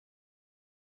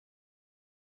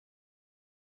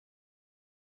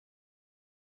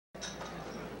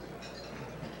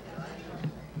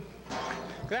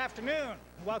Good afternoon.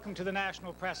 Welcome to the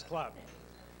National Press Club.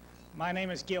 My name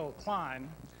is Gil Klein.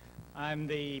 I'm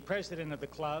the president of the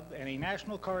club and a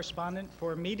national correspondent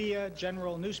for Media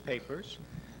General newspapers,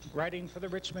 writing for the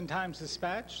Richmond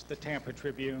Times-Dispatch, the Tampa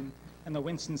Tribune, and the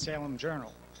Winston-Salem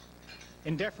Journal.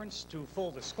 In deference to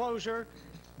full disclosure,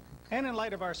 and in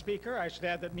light of our speaker, I should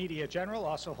add that Media General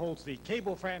also holds the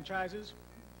cable franchises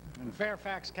in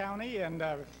Fairfax County and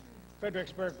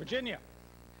Fredericksburg, Virginia.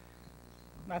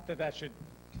 Not that that should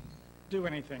do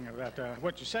anything about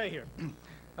what you say here.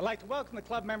 I'd like to welcome the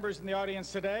club members in the audience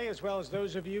today, as well as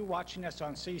those of you watching us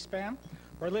on C-SPAN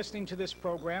or listening to this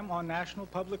program on National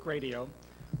Public Radio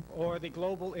or the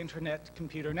Global Internet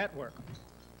Computer Network.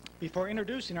 Before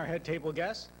introducing our head table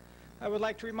guests, I would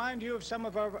like to remind you of some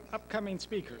of our upcoming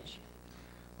speakers.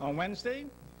 On Wednesday,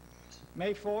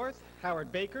 May 4th,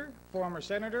 Howard Baker, former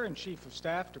Senator and Chief of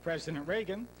Staff to President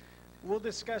Reagan, will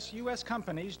discuss U.S.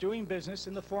 companies doing business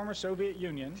in the former Soviet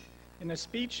Union in a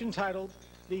speech entitled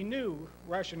The New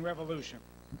Russian Revolution.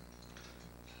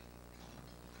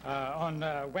 On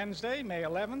Wednesday, May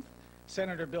 11th,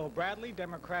 Senator Bill Bradley,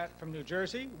 Democrat from New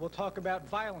Jersey, will talk about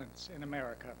violence in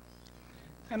America.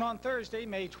 And on Thursday,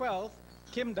 May 12th,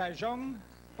 Kim Dae-jung,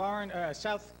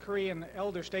 South Korean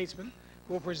elder statesman,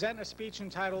 will present a speech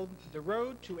entitled The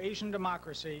Road to Asian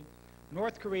Democracy,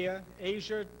 North Korea,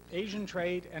 Asian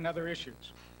Trade, and Other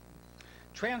Issues.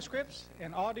 Transcripts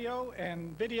and audio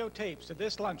and videotapes of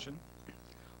this luncheon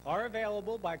are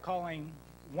available by calling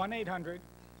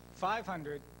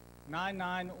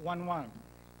 1-800-500-9911.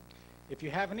 If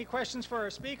you have any questions for our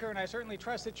speaker, and I certainly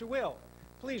trust that you will,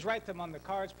 please write them on the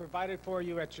cards provided for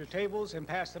you at your tables and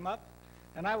pass them up,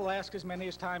 and I will ask as many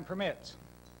as time permits.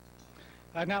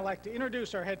 I'd now like to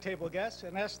introduce our head table guests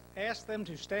and ask them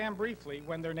to stand briefly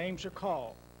when their names are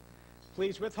called.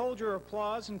 Please withhold your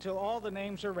applause until all the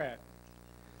names are read.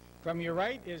 From your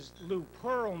right is Lou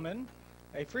Pearlman,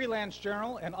 a freelance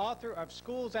journal and author of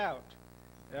School's Out,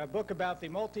 a book about the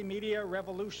multimedia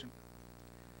revolution.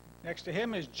 Next to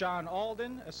him is John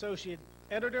Alden, associate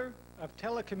editor of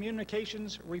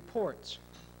Telecommunications Reports.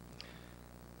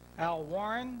 Al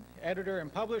Warren, editor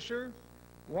and publisher,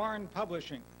 Warren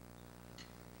Publishing.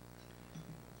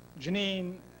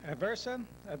 Janine Aversa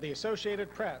of the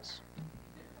Associated Press,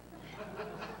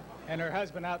 and her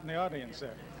husband out in the audience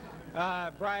there.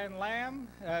 Brian Lamb,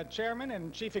 Chairman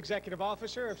and Chief Executive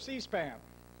Officer of C-SPAN.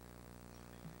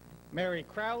 Mary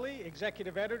Crowley,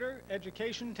 Executive Editor,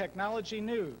 Education Technology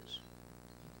News.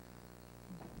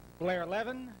 Blair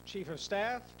Levin, Chief of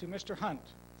Staff to Mr. Hunt.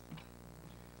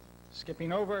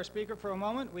 Skipping over our speaker for a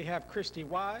moment, we have Christy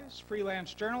Wise,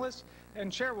 freelance journalist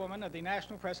and chairwoman of the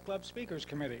National Press Club Speakers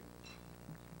Committee.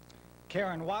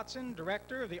 Karen Watson,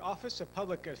 Director of the Office of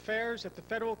Public Affairs at the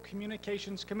Federal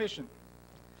Communications Commission.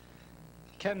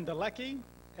 Ken Dalecki,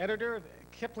 editor of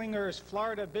Kiplinger's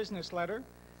Florida Business Letter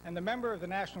and the member of the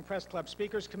National Press Club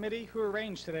Speakers Committee who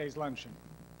arranged today's luncheon.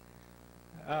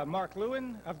 Mark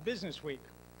Lewin of Business Week.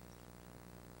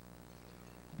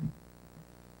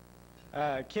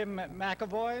 Kim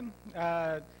McAvoy,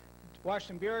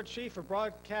 Washington Bureau Chief for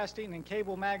Broadcasting and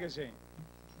Cable Magazine.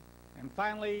 And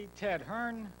finally, Ted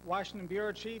Hearn, Washington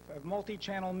Bureau Chief of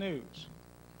Multi-Channel News.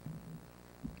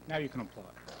 Now you can applaud.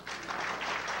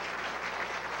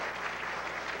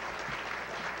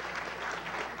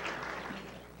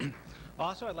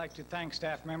 Also, I'd like to thank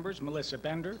staff members Melissa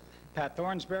Bender, Pat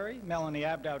Thornsberry, Melanie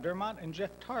Abdow-Dermott, and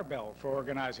Jeff Tarbell for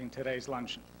organizing today's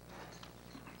luncheon.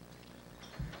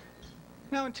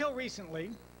 Now, until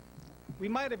recently, we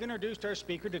might have introduced our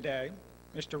speaker today,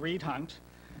 Mr. Reed Hundt,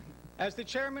 as the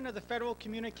chairman of the Federal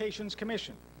Communications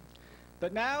Commission.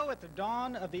 But now, at the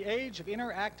dawn of the age of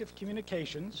interactive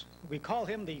communications, we call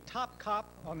him the top cop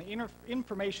on the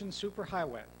information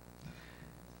superhighway.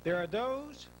 There are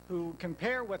those who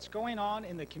compare what's going on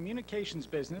in the communications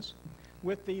business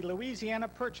with the Louisiana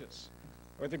Purchase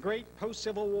or the great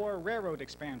post-Civil War railroad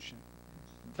expansion.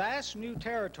 Vast new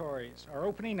territories are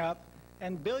opening up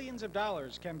and billions of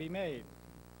dollars can be made.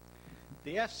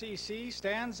 The FCC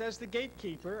stands as the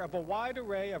gatekeeper of a wide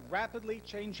array of rapidly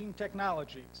changing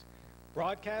technologies: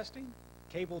 broadcasting,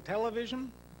 cable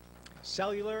television,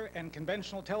 cellular and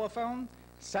conventional telephone,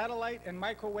 satellite and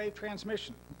microwave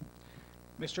transmission.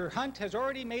 Mr. Hunt has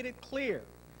already made it clear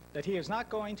that he is not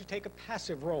going to take a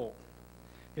passive role.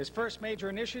 His first major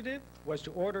initiative was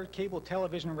to order cable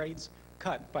television rates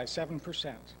cut by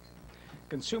 7%.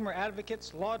 Consumer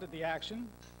advocates lauded the action,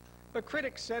 but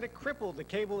critics said it crippled the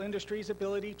cable industry's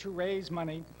ability to raise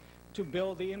money to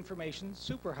build the information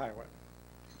superhighway.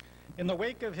 In the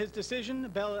wake of his decision,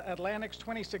 Bell Atlantic's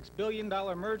 $26 billion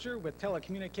merger with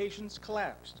telecommunications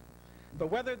collapsed. But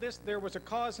whether there was a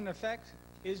cause and effect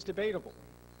is debatable.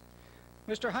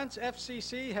 Mr. Hunt's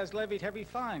FCC has levied heavy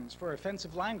fines for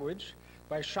offensive language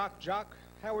by shock jock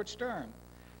Howard Stern,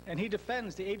 and he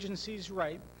defends the agency's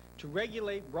right to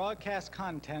regulate broadcast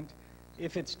content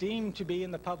if it's deemed to be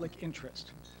in the public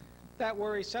interest. That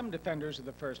worries some defenders of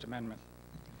the First Amendment.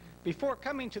 Before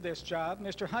coming to this job,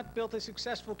 Mr. Hunt built a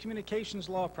successful communications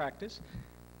law practice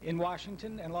in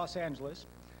Washington and Los Angeles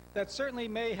that certainly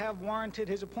may have warranted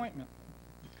his appointment.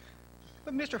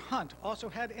 But Mr. Hunt also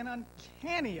had an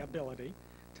uncanny ability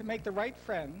to make the right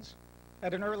friends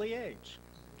at an early age.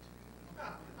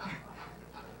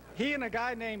 He and a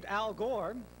guy named Al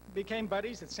Gore became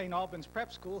buddies at St. Albans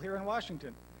Prep School here in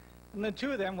Washington, and the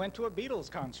two of them went to a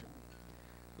Beatles concert.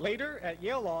 Later, at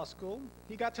Yale Law School,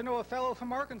 he got to know a fellow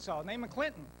from Arkansas named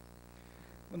Clinton.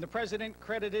 When the president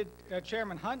credited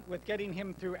Chairman Hunt with getting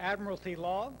him through admiralty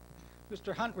law,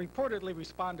 Mr. Hunt reportedly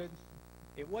responded,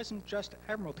 "It wasn't just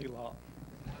admiralty law."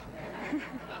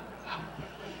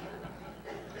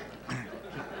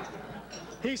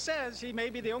 He says he may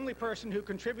be the only person who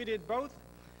contributed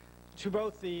to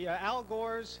both the Al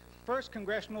Gore's first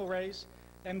congressional race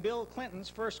and Bill Clinton's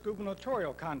first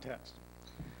gubernatorial contest.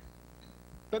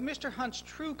 But Mr. Hunt's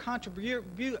true contribution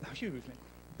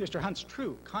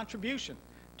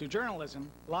to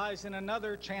journalism lies in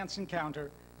another chance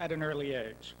encounter at an early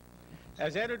age.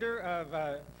 As editor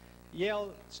of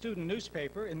Yale student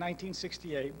newspaper in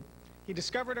 1968, he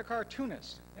discovered a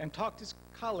cartoonist and talked his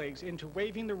colleagues into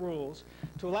waiving the rules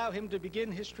to allow him to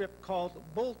begin his strip called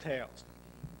Bull Tales.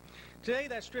 Today,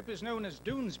 that strip is known as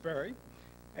Doonesbury,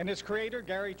 and its creator,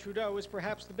 Gary Trudeau, is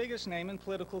perhaps the biggest name in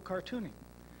political cartooning.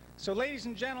 So, ladies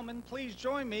and gentlemen, please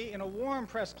join me in a warm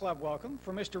press club welcome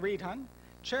for Mr. Reed Hundt,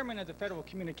 Chairman of the Federal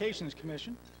Communications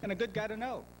Commission, and a good guy to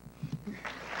know.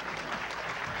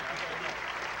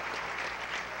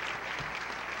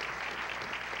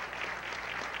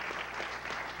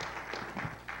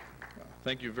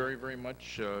 Thank you very, very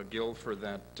much, Gil, for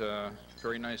that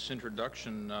very nice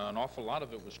introduction. An awful lot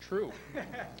of it was true.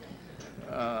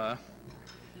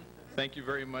 Thank you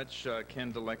very much,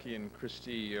 Ken Dalecki and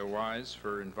Christy Wise,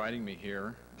 for inviting me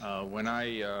here. When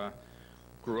I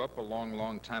grew up a long,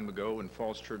 long time ago in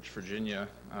Falls Church, Virginia,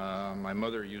 my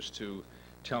mother used to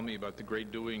tell me about the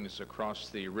great doings across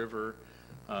the river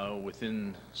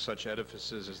within such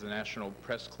edifices as the National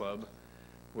Press Club,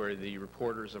 where the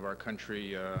reporters of our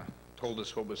country told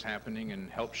us what was happening and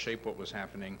helped shape what was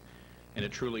happening, and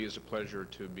it truly is a pleasure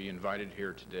to be invited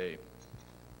here today.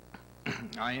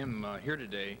 I am here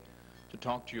today to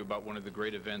talk to you about one of the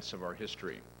great events of our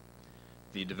history,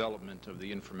 the development of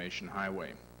the information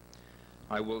highway.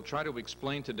 I will try to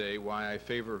explain today why I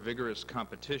favor vigorous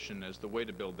competition as the way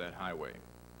to build that highway.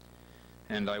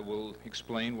 And I will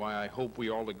explain why I hope we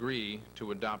all agree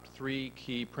to adopt three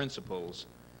key principles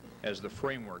as the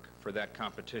framework for that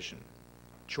competition: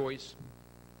 choice,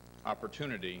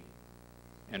 opportunity,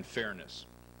 and fairness.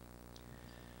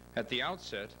 At the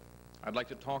outset, I'd like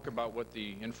to talk about what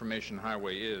the information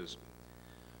highway is.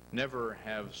 Never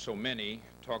have so many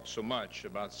talked so much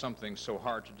about something so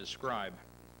hard to describe.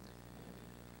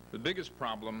 The biggest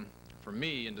problem for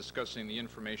me in discussing the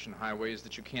information highway is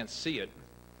that you can't see it.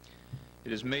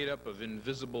 It is made up of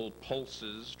invisible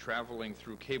pulses traveling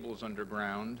through cables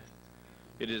underground.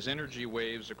 It is energy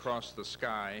waves across the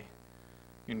sky.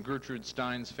 In Gertrude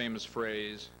Stein's famous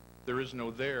phrase, "There is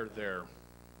no there there."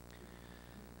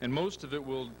 And most of it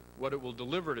what it will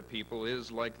deliver to people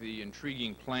is like the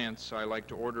intriguing plants I like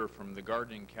to order from the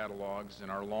gardening catalogs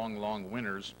in our long, long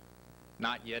winters,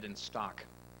 not yet in stock.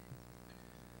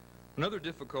 Another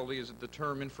difficulty is that the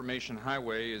term information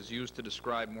highway is used to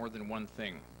describe more than one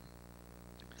thing.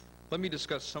 Let me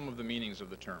discuss some of the meanings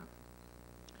of the term.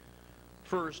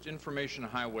 First, information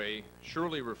highway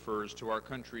surely refers to our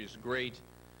country's great,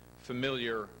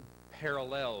 familiar,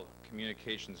 parallel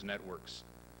communications networks.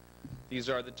 These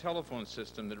are the telephone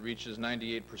system that reaches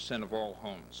 98% of all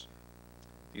homes.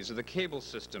 These are the cable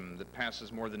system that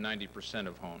passes more than 90%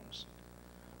 of homes.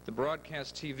 The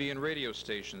broadcast TV and radio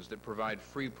stations that provide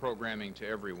free programming to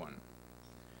everyone.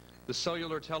 The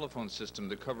cellular telephone system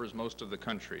that covers most of the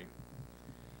country.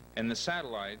 And the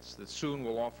satellites that soon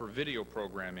will offer video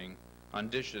programming on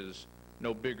dishes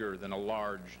no bigger than a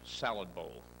large salad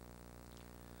bowl.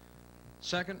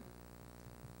 Second,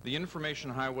 the information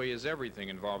highway is everything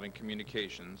involving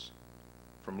communications,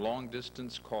 from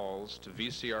long-distance calls to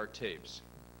VCR tapes,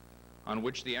 on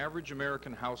which the average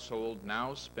American household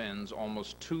now spends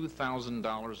almost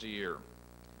 $2,000 a year.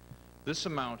 This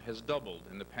amount has doubled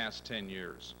in the past 10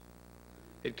 years.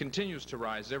 It continues to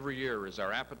rise every year as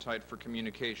our appetite for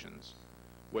communications,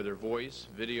 whether voice,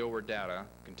 video, or data,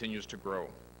 continues to grow.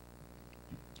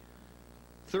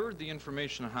 Third, the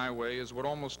information highway is what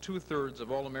almost two-thirds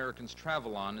of all Americans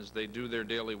travel on as they do their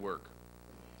daily work.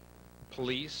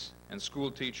 Police and school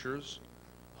teachers,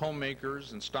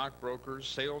 homemakers and stockbrokers,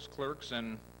 sales clerks,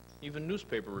 and even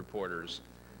newspaper reporters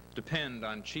depend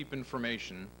on cheap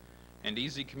information and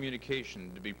easy communication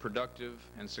to be productive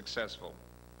and successful.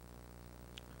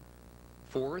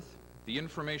 Fourth, the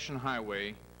information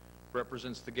highway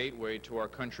represents the gateway to our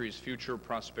country's future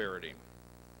prosperity.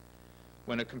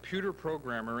 When a computer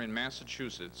programmer in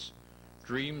Massachusetts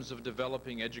dreams of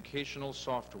developing educational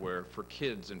software for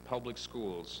kids in public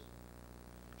schools,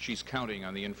 she's counting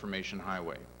on the information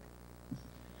highway.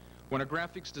 When a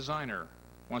graphics designer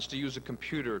wants to use a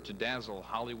computer to dazzle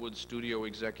Hollywood studio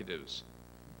executives,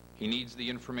 he needs the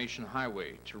information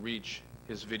highway to reach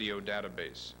his video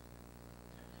database.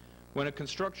 When a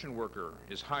construction worker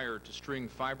is hired to string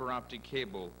fiber optic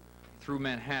cable through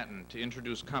Manhattan to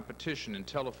introduce competition in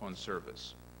telephone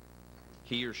service,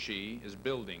 he or she is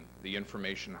building the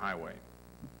information highway.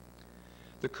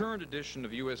 The current edition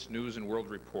of U.S. News and World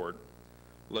Report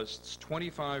lists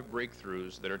 25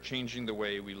 breakthroughs that are changing the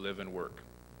way we live and work.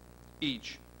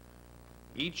 Each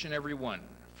and every one,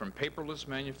 from paperless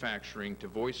manufacturing to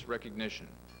voice recognition,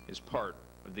 is part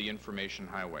of the information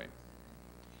highway.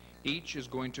 Each is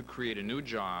going to create a new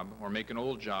job or make an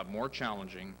old job more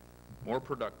challenging, more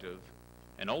productive,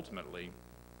 and ultimately,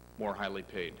 more highly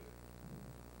paid.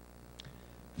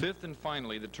 Fifth and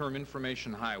finally, the term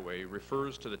information highway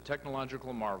refers to the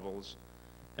technological marvels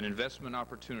and investment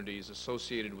opportunities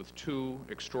associated with two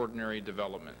extraordinary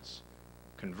developments: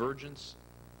 convergence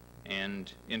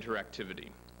and interactivity.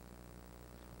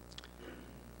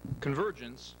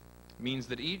 Convergence means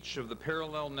that each of the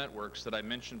parallel networks that I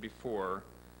mentioned before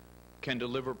can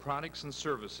deliver products and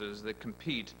services that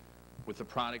compete with the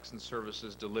products and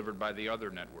services delivered by the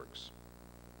other networks.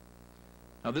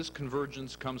 Now, this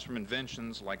convergence comes from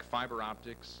inventions like fiber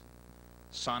optics,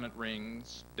 sonnet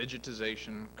rings,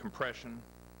 digitization, compression.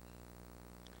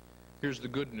 Here's the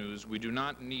good news: we do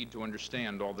not need to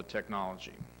understand all the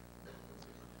technology.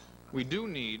 We do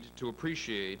need to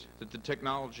appreciate that the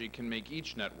technology can make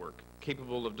each network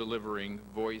capable of delivering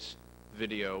voice,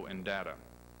 video, and data.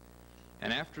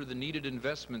 And after the needed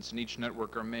investments in each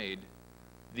network are made,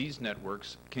 these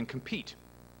networks can compete.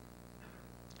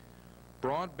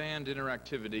 Broadband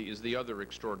interactivity is the other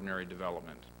extraordinary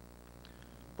development.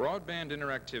 Broadband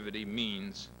interactivity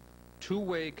means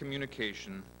two-way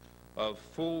communication of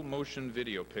full motion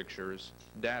video pictures,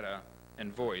 data,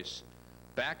 and voice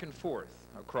back and forth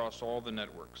across all the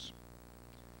networks.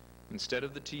 Instead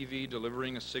of the TV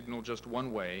delivering a signal just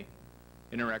one way,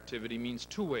 interactivity means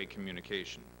two-way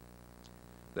communication.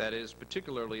 That is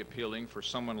particularly appealing for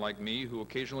someone like me who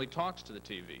occasionally talks to the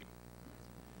TV,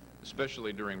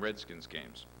 especially during Redskins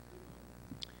games.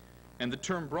 And the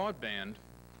term broadband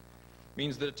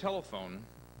means that a telephone,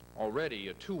 already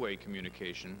a two-way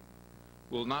communication,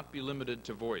 will not be limited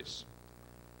to voice.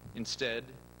 Instead,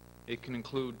 it can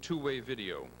include two-way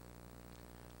video.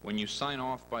 When you sign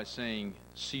off by saying,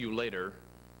 "See you later,"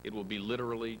 it will be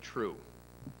literally true.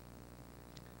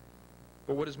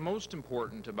 But what is most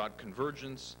important about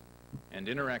convergence and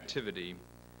interactivity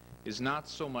is not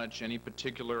so much any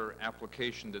particular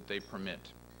application that they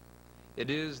permit. It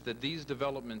is that these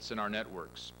developments in our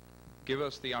networks give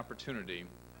us the opportunity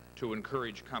to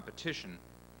encourage competition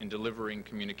in delivering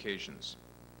communications.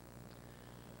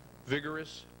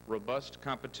 Vigorous, robust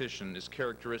competition is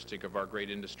characteristic of our great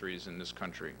industries in this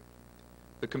country.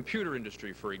 The computer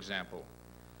industry, for example,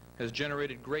 has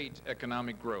generated great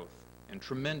economic growth and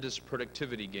tremendous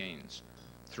productivity gains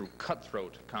through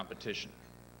cutthroat competition.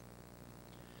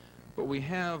 But we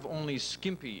have only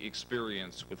skimpy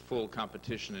experience with full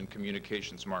competition in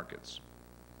communications markets.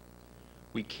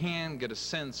 We can get a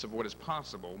sense of what is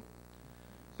possible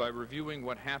by reviewing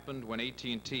what happened when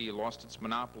AT&T lost its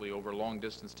monopoly over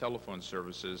long-distance telephone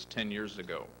services 10 years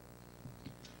ago.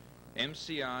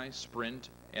 MCI, Sprint,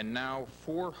 and now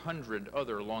 400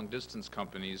 other long-distance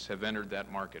companies have entered that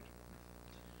market.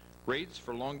 Rates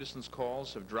for long-distance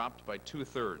calls have dropped by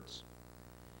 2/3.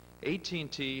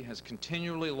 AT&T has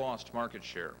continually lost market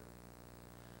share,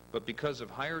 but because of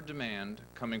higher demand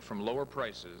coming from lower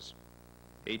prices,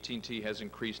 AT&T has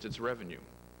increased its revenue.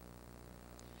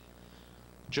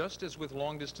 Just as with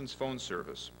long-distance phone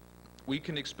service, we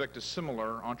can expect a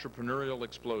similar entrepreneurial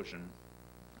explosion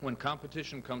when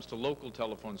competition comes to local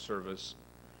telephone service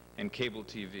and cable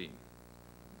TV.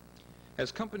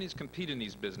 As companies compete in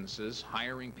these businesses,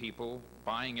 hiring people,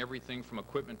 buying everything from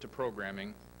equipment to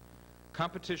programming,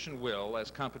 competition will,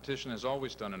 as competition has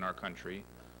always done in our country,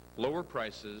 lower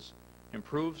prices,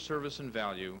 improve service and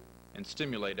value, and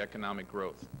stimulate economic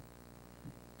growth.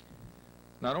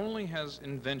 Not only has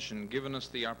invention given us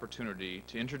the opportunity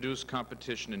to introduce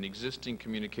competition in existing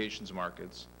communications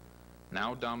markets,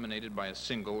 now dominated by a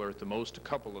single or at the most a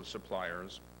couple of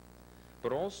suppliers,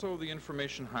 but also the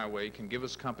information highway can give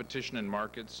us competition in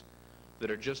markets that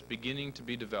are just beginning to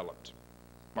be developed,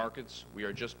 markets we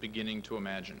are just beginning to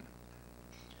imagine.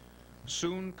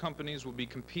 Soon, companies will be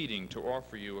competing to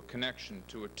offer you a connection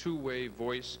to a two-way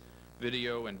voice,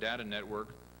 video, and data network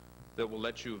that will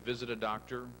let you visit a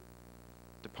doctor,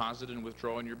 deposit and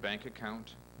withdraw in your bank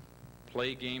account,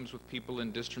 play games with people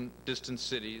in distant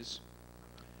cities,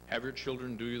 have your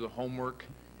children do the homework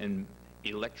and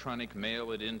electronic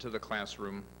mail it into the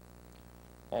classroom,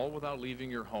 all without leaving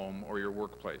your home or your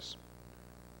workplace.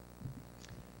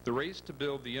 The race to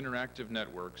build the interactive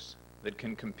networks that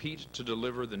can compete to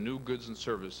deliver the new goods and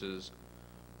services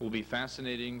will be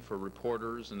fascinating for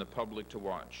reporters and the public to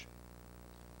watch.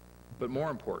 But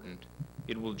more important,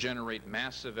 it will generate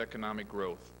massive economic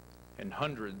growth and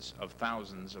hundreds of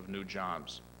thousands of new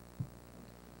jobs.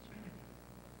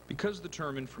 Because the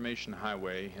term information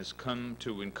highway has come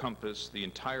to encompass the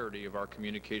entirety of our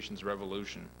communications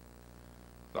revolution,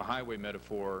 the highway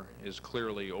metaphor is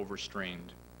clearly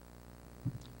overstrained.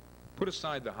 Put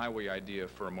aside the highway idea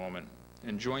for a moment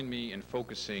and join me in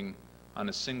focusing on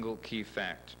a single key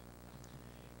fact.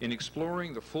 In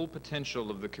exploring the full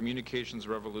potential of the communications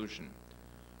revolution,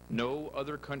 no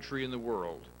other country in the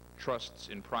world trusts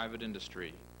in private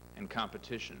industry and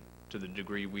competition to the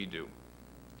degree we do.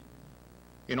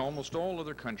 In almost all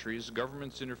other countries,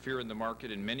 governments interfere in the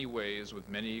market in many ways with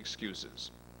many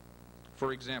excuses.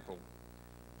 For example,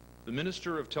 the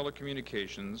Minister of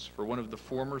Telecommunications for one of the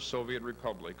former Soviet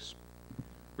republics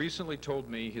recently told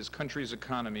me his country's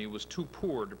economy was too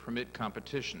poor to permit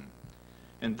competition,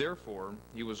 and therefore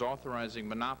he was authorizing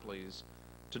monopolies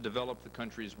to develop the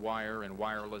country's wire and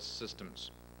wireless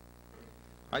systems.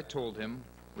 I told him,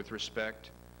 with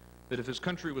respect, that if his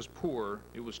country was poor,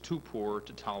 it was too poor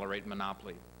to tolerate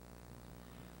monopoly.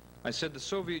 I said the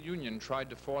Soviet Union tried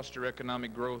to foster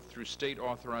economic growth through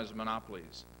state-authorized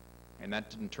monopolies, and that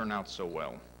didn't turn out so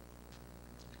well.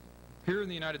 Here in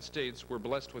the United States, we're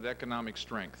blessed with economic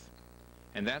strength,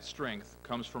 and that strength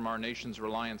comes from our nation's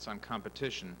reliance on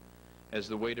competition as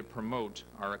the way to promote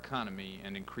our economy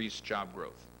and increase job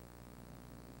growth.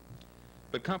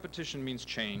 But competition means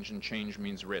change, and change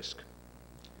means risk.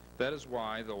 That is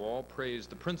why, though all praise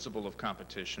the principle of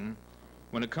competition,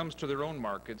 when it comes to their own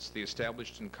markets, the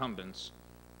established incumbents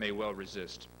may well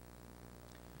resist.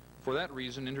 For that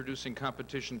reason, introducing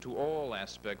competition to all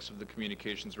aspects of the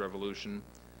communications revolution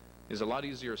is a lot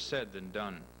easier said than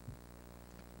done.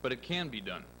 But it can be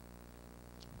done.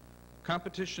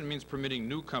 Competition means permitting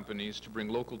new companies to bring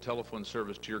local telephone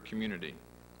service to your community,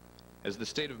 as the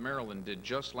state of Maryland did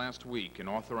just last week in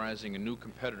authorizing a new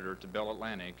competitor to Bell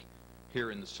Atlantic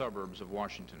here in the suburbs of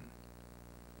Washington.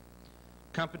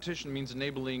 Competition means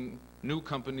enabling new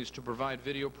companies to provide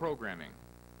video programming,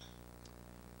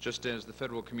 just as the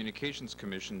Federal Communications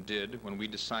Commission did when we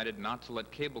decided not to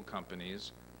let cable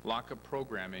companies lock up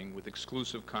programming with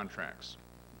exclusive contracts.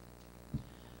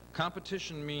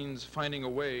 Competition means finding a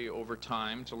way over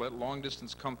time to let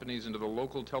long-distance companies into the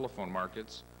local telephone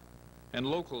markets and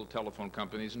local telephone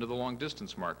companies into the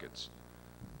long-distance markets,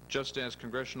 just as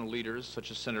congressional leaders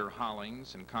such as Senator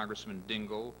Hollings and Congressman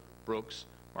Dingell, Brooks,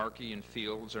 Markey, and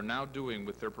Fields are now doing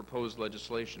with their proposed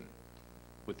legislation,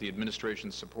 with the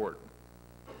administration's support.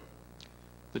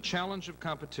 The challenge of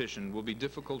competition will be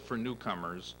difficult for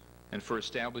newcomers and for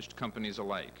established companies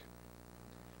alike.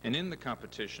 And in the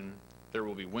competition, there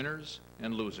will be winners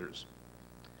and losers.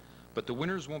 But the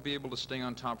winners won't be able to stay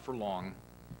on top for long,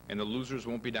 and the losers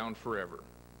won't be down forever.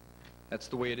 That's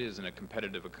the way it is in a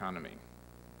competitive economy.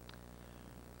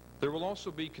 There will also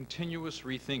be continuous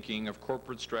rethinking of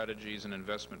corporate strategies and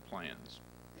investment plans.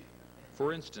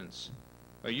 For instance,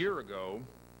 a year ago,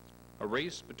 a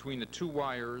race between the two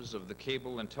wires of the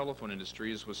cable and telephone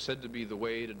industries was said to be the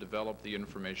way to develop the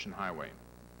information highway.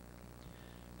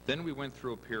 Then we went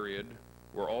through a period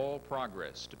where all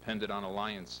progress depended on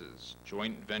alliances,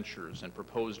 joint ventures, and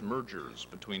proposed mergers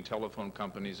between telephone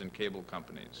companies and cable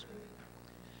companies.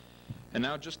 And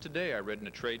now just today I read in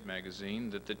a trade magazine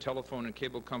that the telephone and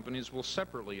cable companies will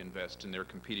separately invest in their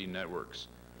competing networks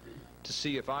to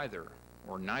see if either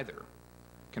or neither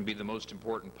can be the most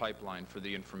important pipeline for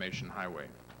the information highway.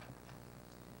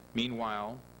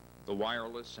 Meanwhile, the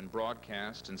wireless and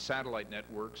broadcast and satellite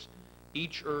networks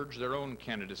each urge their own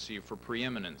candidacy for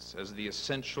preeminence as the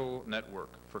essential network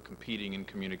for competing in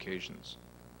communications.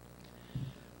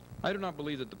 I do not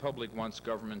believe that the public wants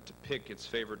government to pick its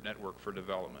favorite network for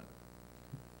development.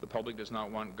 The public does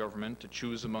not want government to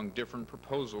choose among different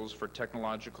proposals for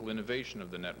technological innovation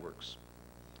of the networks.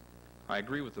 I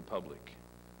agree with the public.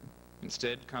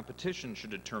 Instead, competition should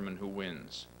determine who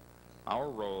wins. Our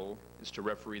role is to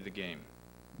referee the game.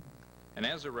 And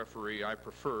as a referee, I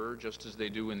prefer, just as they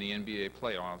do in the NBA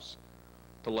playoffs,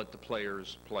 to let the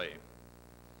players play.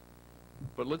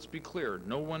 But let's be clear,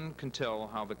 no one can tell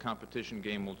how the competition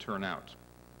game will turn out.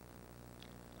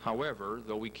 However,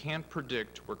 though we can't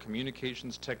predict where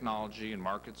communications technology and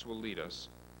markets will lead us,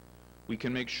 we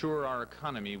can make sure our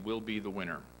economy will be the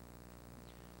winner,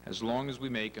 as long as we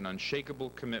make an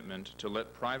unshakable commitment to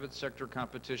let private sector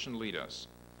competition lead us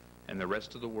and the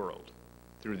rest of the world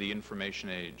through the information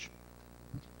age.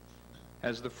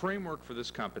 As the framework for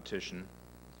this competition,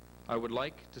 I would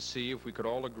like to see if we could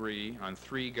all agree on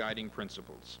 3 guiding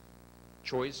principles: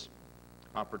 choice,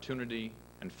 opportunity,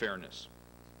 and fairness.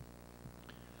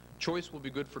 Choice will be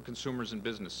good for consumers and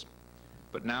business,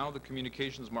 but now the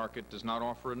communications market does not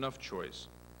offer enough choice.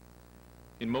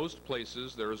 In most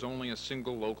places, there is only a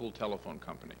single local telephone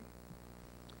company,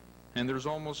 and there's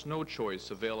almost no choice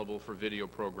available for video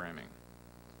programming.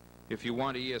 If you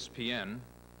want ESPN,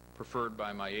 preferred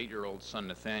by my 8-year-old son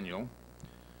Nathaniel,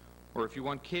 or if you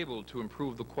want cable to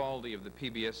improve the quality of the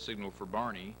PBS signal for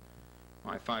Barney,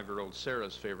 my 5-year-old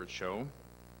Sarah's favorite show,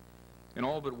 in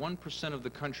all but 1% of the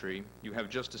country, you have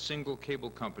just a single cable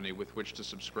company with which to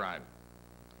subscribe.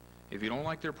 If you don't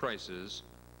like their prices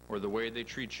or the way they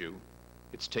treat you,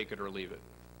 it's take it or leave it.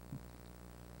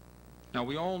 Now,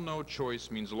 we all know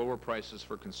choice means lower prices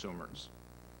for consumers,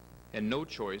 and no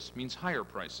choice means higher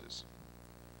prices.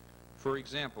 For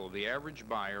example, the average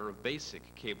buyer of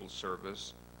basic cable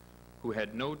service who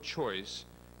had no choice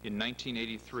in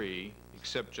 1983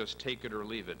 except just take it or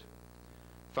leave it,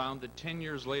 found that 10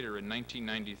 years later in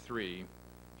 1993,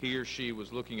 he or she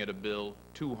was looking at a bill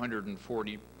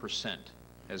 240%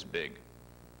 as big.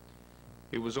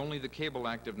 It was only the Cable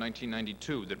Act of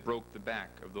 1992 that broke the back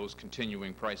of those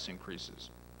continuing price increases.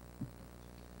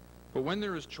 But when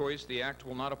there is choice, the act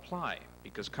will not apply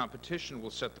because competition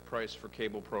will set the price for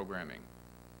cable programming.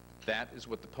 That is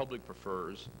what the public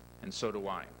prefers, and so do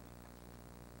I.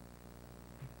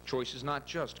 Choice is not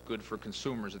just good for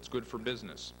consumers, it's good for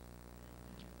business.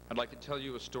 I'd like to tell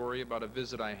you a story about a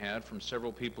visit I had from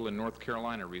several people in North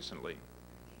Carolina recently.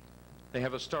 They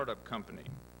have a startup company.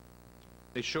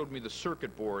 They showed me the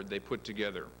circuit board they put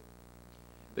together.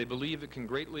 They believe it can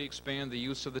greatly expand the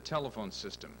use of the telephone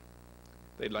system.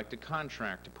 They'd like to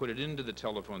contract to put it into the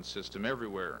telephone system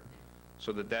everywhere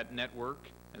so that that network,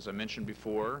 as I mentioned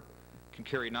before, can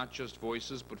carry not just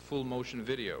voices but full motion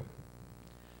video.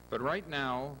 But right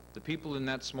now, the people in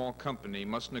that small company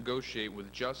must negotiate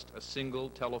with just a single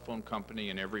telephone company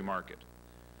in every market.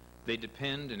 They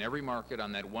depend in every market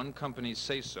on that one company's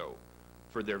say-so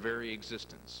for their very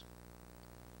existence.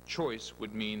 Choice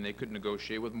would mean they could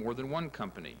negotiate with more than one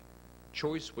company.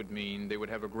 Choice would mean they would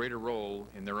have a greater role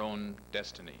in their own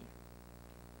destiny.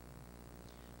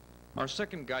 Our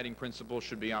second guiding principle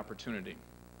should be opportunity.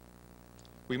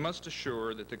 We must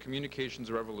assure that the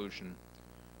communications revolution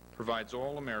provides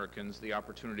all Americans the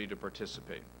opportunity to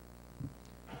participate.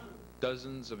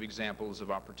 Dozens of examples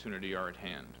of opportunity are at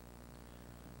hand.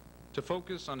 To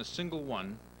focus on a single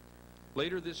one,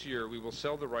 later this year we will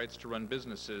sell the rights to run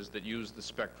businesses that use the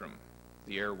spectrum,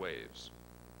 the airwaves.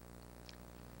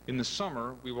 In the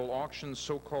summer, we will auction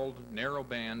so-called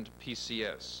narrowband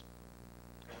PCS,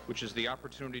 which is the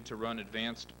opportunity to run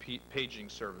advanced paging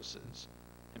services,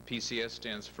 and PCS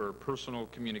stands for Personal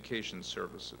Communications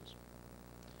Services.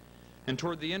 And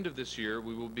toward the end of this year,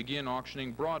 we will begin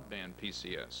auctioning broadband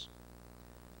PCS.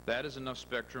 That is enough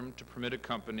spectrum to permit a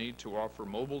company to offer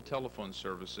mobile telephone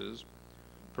services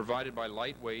provided by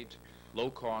lightweight,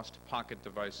 low-cost pocket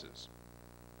devices.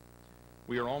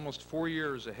 We are almost 4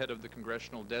 years ahead of the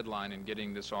congressional deadline in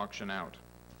getting this auction out.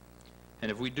 And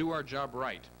if we do our job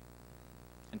right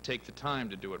and take the time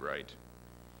to do it right,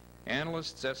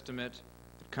 analysts estimate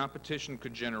competition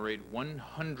could generate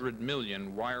 100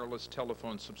 million wireless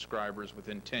telephone subscribers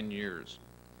within 10 years.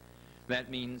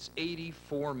 That means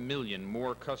 84 million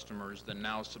more customers than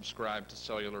now subscribe to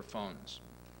cellular phones.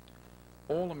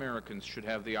 All Americans should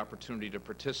have the opportunity to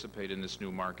participate in this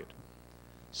new market,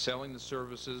 selling the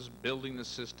services, building the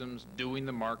systems, doing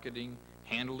the marketing,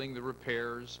 handling the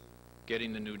repairs,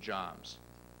 getting the new jobs.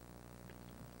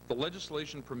 The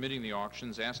legislation permitting the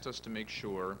auctions asked us to make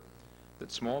sure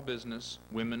that small business,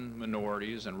 women,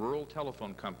 minorities, and rural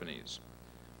telephone companies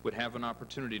would have an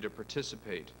opportunity to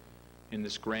participate in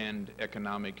this grand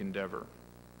economic endeavor.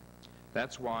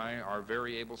 That's why our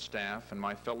very able staff and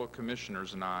my fellow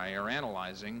commissioners and I are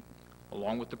analyzing,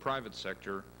 along with the private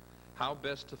sector, how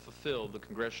best to fulfill the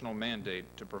congressional mandate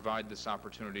to provide this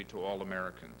opportunity to all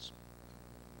Americans.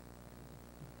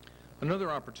 Another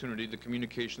opportunity the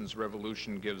communications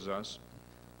revolution gives us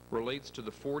relates to the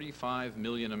 45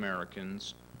 million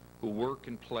Americans who work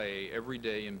and play every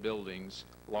day in buildings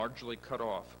largely cut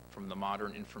off from the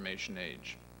modern information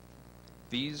age.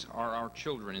 These are our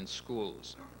children in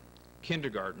schools,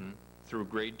 kindergarten through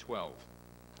grade 12.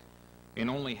 In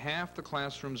only half the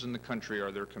classrooms in the country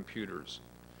are there computers,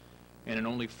 and in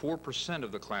only 4%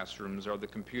 of the classrooms are the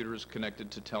computers connected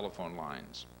to telephone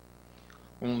lines.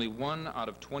 Only 1 out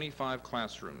of 25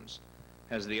 classrooms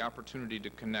has the opportunity to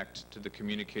connect to the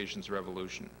communications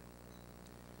revolution.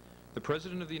 The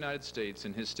President of the United States,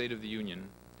 in his State of the Union,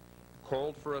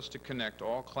 called for us to connect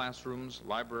all classrooms,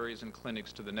 libraries, and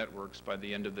clinics to the networks by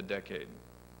the end of the decade.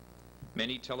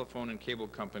 Many telephone and cable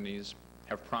companies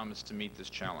have promised to meet this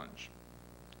challenge.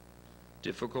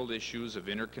 Difficult issues of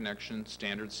interconnection,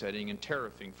 standard setting, and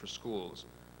tariffing for schools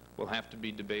will have to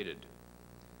be debated.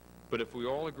 But if we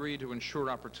all agree to ensure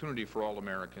opportunity for all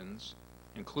Americans,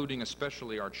 including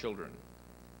especially our children,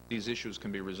 these issues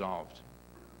can be resolved.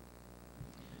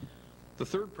 The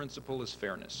third principle is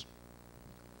fairness.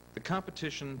 The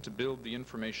competition to build the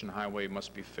information highway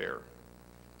must be fair.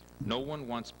 No one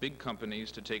wants big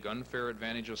companies to take unfair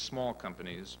advantage of small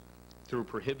companies through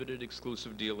prohibited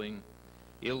exclusive dealing,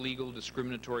 illegal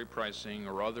discriminatory pricing,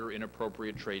 or other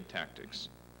inappropriate trade tactics.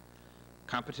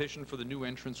 Competition for the new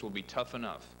entrants will be tough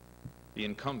enough. The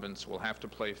incumbents will have to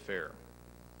play fair.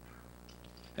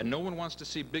 And no one wants to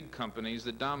see big companies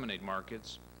that dominate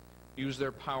markets use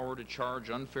their power to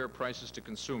charge unfair prices to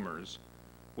consumers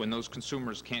when those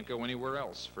consumers can't go anywhere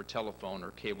else for telephone or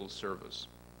cable service.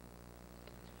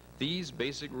 These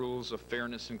basic rules of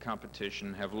fairness and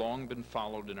competition have long been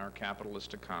followed in our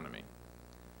capitalist economy.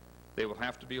 They will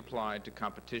have to be applied to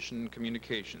competition and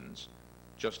communications,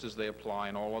 just as they apply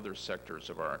in all other sectors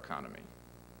of our economy.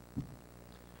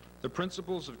 The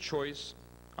principles of choice,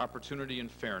 opportunity,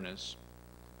 and fairness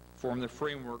form the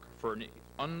framework for an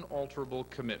unalterable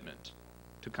commitment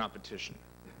to competition.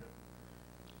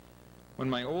 When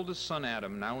my oldest son,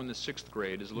 Adam, now in the 6th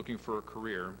grade, is looking for a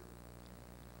career,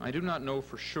 I do not know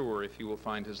for sure if he will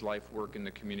find his life work in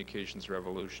the communications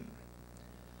revolution.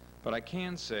 But I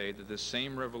can say that this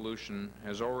same revolution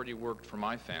has already worked for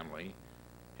my family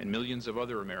and millions of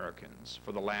other Americans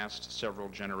for the last several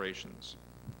generations.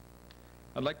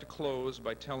 I'd like to close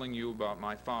by telling you about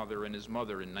my father and his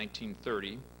mother in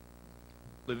 1930,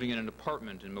 living in an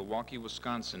apartment in Milwaukee,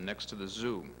 Wisconsin, next to the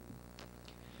zoo.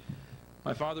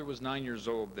 My father was 9 years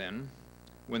old then.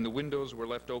 When the windows were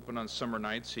left open on summer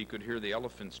nights, he could hear the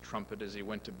elephants trumpet as he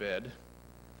went to bed,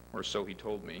 or so he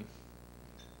told me.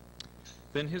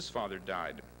 Then his father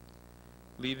died,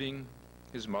 leaving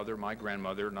his mother, my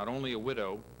grandmother, not only a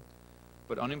widow,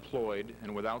 but unemployed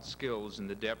and without skills in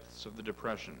the depths of the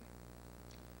Depression.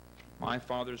 My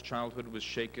father's childhood was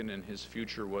shaken and his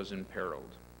future was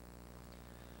imperiled.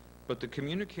 But the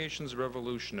communications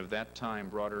revolution of that time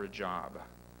brought her a job.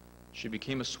 She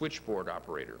became a switchboard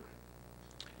operator.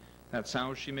 That's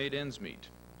how she made ends meet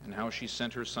and how she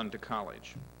sent her son to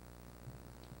college.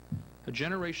 A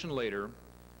generation later,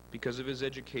 because of his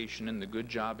education and the good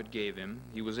job it gave him,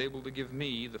 he was able to give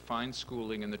me the fine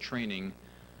schooling and the training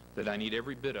that I need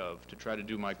every bit of to try to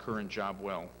do my current job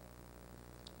well.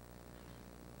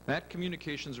 That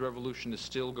communications revolution is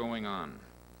still going on.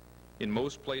 In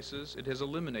most places, it has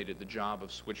eliminated the job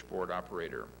of switchboard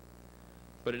operator,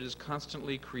 but it is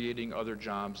constantly creating other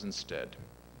jobs instead.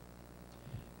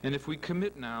 And if we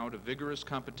commit now to vigorous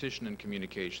competition in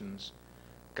communications,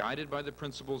 guided by the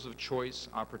principles of choice,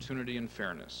 opportunity, and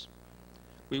fairness,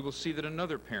 we will see that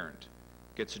another parent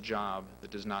gets a job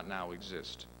that does not now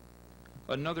exist.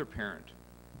 Another parent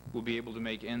will be able to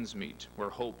make ends meet where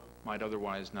hope might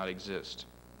otherwise not exist.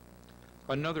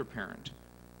 Another parent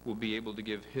will be able to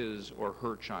give his or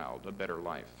her child a better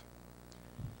life.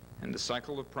 And the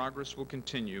cycle of progress will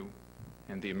continue,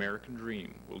 and the American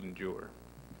dream will endure.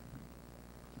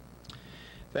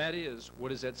 That is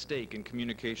what is at stake in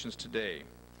communications today,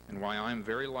 and why I am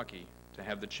very lucky to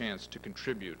have the chance to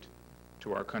contribute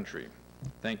to our country.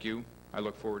 Thank you. I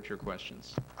look forward to your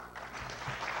questions.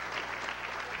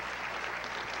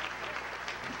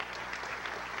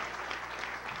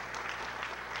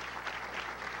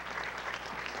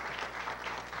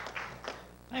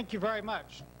 Thank you very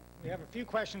much. We have a few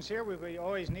questions here. We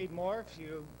always need more.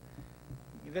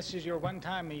 This is your one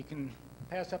time you can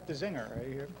pass up the zinger right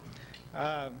here.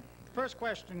 The first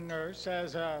questioner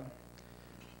says,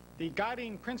 the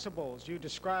guiding principles you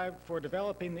described for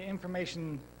developing the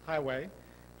information highway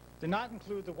did not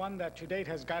include the one that to date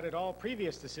has guided all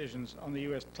previous decisions on the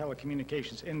U.S.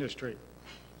 telecommunications industry,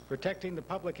 protecting the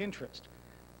public interest.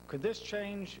 Could this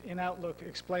change in outlook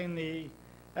explain the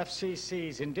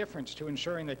FCC's indifference to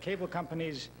ensuring that cable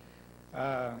companies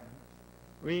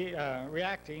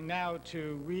reacting now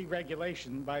to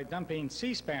re-regulation by dumping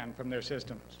C-SPAN from their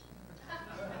systems?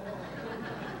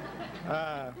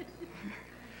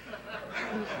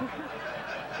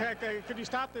 Could you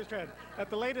stop this trend? At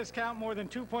the latest count, more than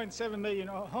 2.7 million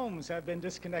homes have been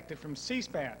disconnected from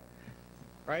C-SPAN,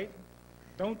 right?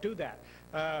 Don't do that.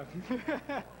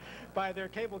 By their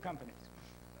cable companies.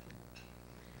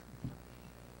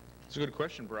 It's a good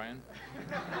question, Brian.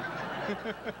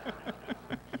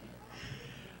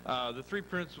 The three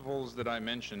principles that I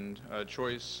mentioned,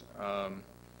 choice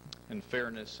and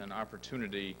fairness and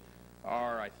opportunity,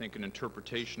 are, I think, an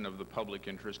interpretation of the public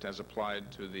interest as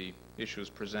applied to the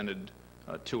issues presented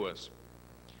to us.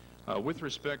 With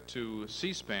respect to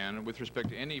C-SPAN, with respect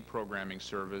to any programming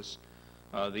service,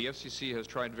 the FCC has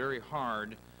tried very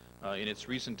hard in its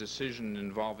recent decision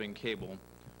involving cable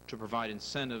to provide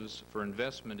incentives for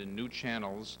investment in new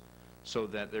channels so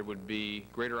that there would be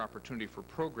greater opportunity for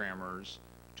programmers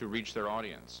to reach their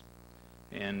audience.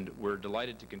 And we're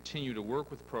delighted to continue to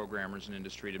work with programmers in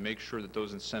industry to make sure that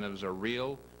those incentives are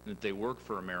real and that they work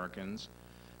for Americans,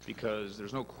 because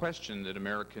there's no question that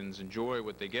Americans enjoy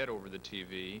what they get over the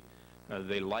TV.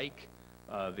 They like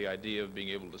the idea of being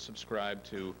able to subscribe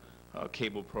to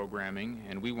cable programming,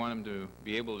 and we want them to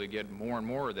be able to get more and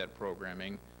more of that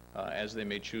programming as they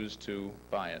may choose to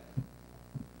buy it.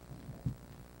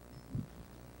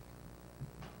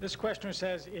 This questioner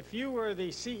says, if you were the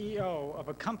CEO of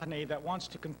a company that wants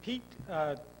to compete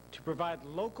to provide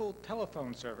local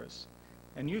telephone service,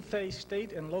 and you face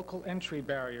state and local entry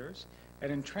barriers,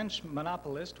 an entrenched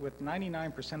monopolist with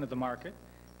 99% of the market,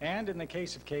 and in the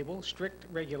case of cable, strict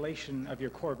regulation of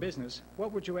your core business,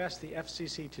 what would you ask the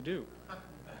FCC to do?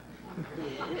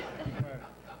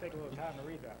 Take a little time to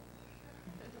read that.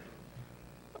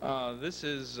 This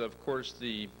is, of course,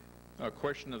 the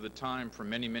question of the time for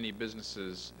many, many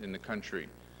businesses in the country.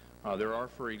 There are,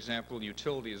 for example,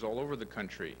 utilities all over the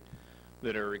country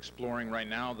that are exploring right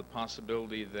now the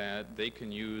possibility that they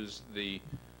can use the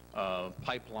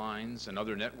pipelines and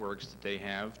other networks that they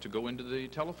have to go into the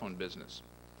telephone business.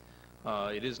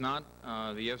 It is not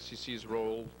the FCC's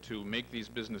role to make these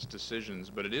business decisions,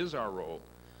 but it is our role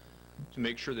to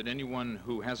make sure that anyone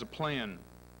who has a plan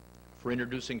for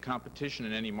introducing competition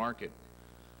in any market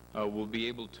will be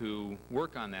able to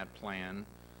work on that plan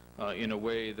in a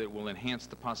way that will enhance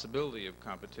the possibility of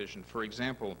competition. For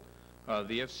example,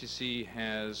 the FCC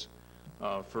has,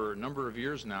 for a number of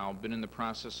years now, been in the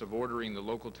process of ordering the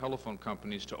local telephone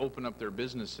companies to open up their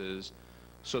businesses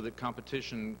so that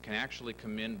competition can actually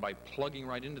come in by plugging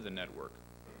right into the network.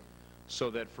 So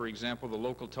that, for example, the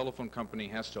local telephone company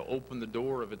has to open the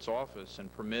door of its office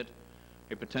and permit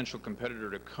a potential competitor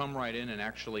to come right in and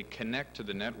actually connect to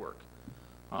the network.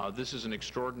 This is an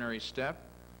extraordinary step.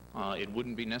 It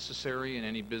wouldn't be necessary in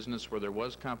any business where there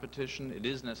was competition. It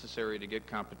is necessary to get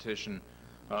competition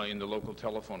in the local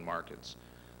telephone markets.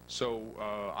 So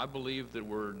I believe that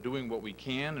we're doing what we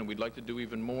can, and we'd like to do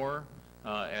even more,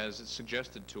 as it's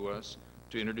suggested to us,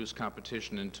 to introduce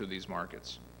competition into these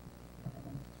markets.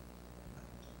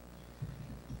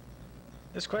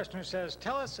 This questioner says,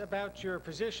 tell us about your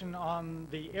position on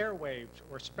the airwaves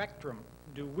or spectrum.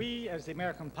 Do we, as the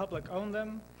American public, own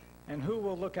them? And who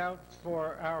will look out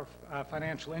for our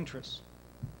financial interests?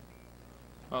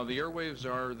 The airwaves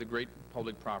are the great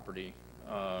public property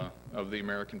of the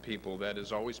American people. That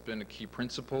has always been a key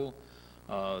principle.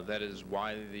 That is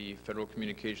why the Federal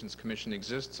Communications Commission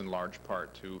exists in large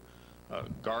part, to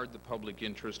guard the public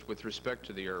interest with respect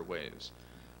to the airwaves.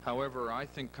 However, I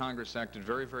think Congress acted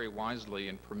very, very wisely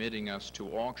in permitting us to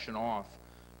auction off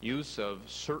use of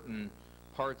certain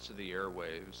parts of the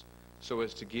airwaves so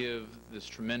as to give this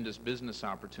tremendous business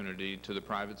opportunity to the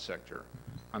private sector.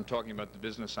 I'm talking about the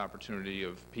business opportunity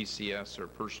of PCS, or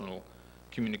personal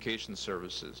communication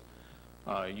services.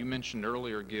 You mentioned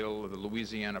earlier, Gil, the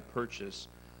Louisiana Purchase.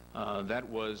 That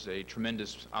was a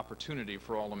tremendous opportunity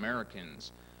for all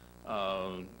Americans.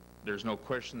 There's no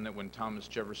question that when Thomas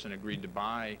Jefferson agreed to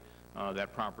buy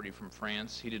that property from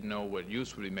France, he didn't know what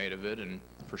use would be made of it, and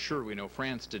for sure we know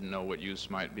France didn't know what use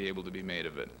might be able to be made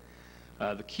of it.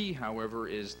 The key, however,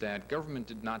 is that government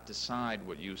did not decide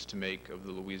what use to make of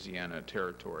the Louisiana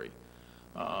territory.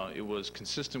 It was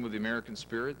consistent with the American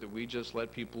spirit that we just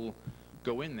let people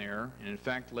go in there, and in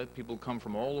fact let people come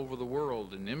from all over the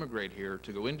world and immigrate here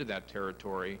to go into that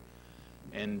territory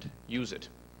and use it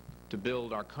to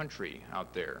build our country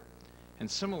out there. And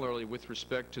similarly, with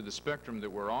respect to the spectrum that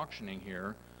we're auctioning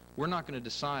here, we're not going to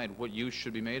decide what use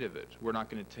should be made of it. We're not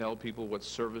going to tell people what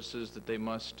services that they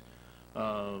must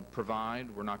provide.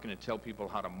 We're not going to tell people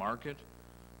how to market.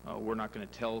 We're not going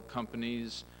to tell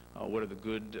companies what are the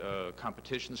good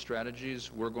competition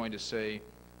strategies. We're going to say,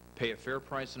 pay a fair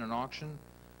price in an auction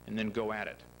and then go at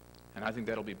it. And I think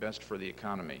that'll be best for the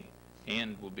economy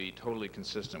and will be totally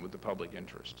consistent with the public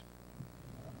interest.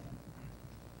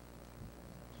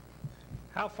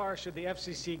 How far should the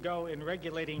FCC go in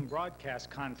regulating broadcast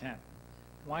content?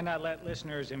 Why not let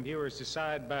listeners and viewers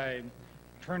decide by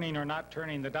turning or not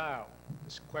turning the dial?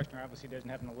 This questioner obviously doesn't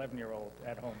have an 11-year-old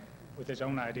at home with his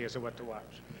own ideas of what to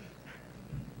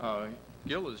watch.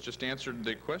 Gil has just answered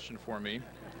the question for me.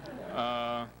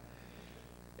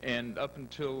 And up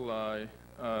until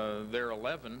they're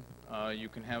 11, you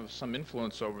can have some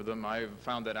influence over them. I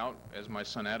found that out as my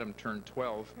son Adam turned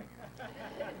 12.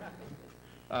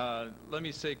 Let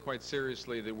me say quite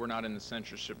seriously that we're not in the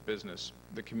censorship business.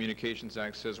 The Communications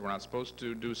Act says we're not supposed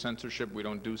to do censorship. We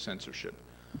don't do censorship.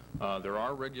 There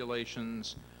are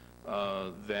regulations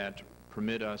that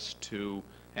permit us to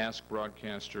ask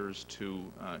broadcasters to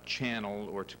channel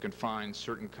or to confine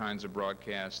certain kinds of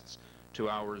broadcasts to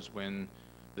hours when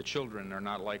the children are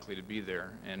not likely to be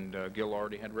there, and Gil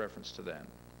already had reference to that.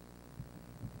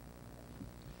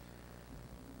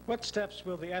 What steps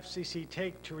will the FCC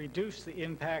take to reduce the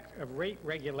impact of rate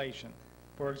regulation,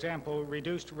 for example,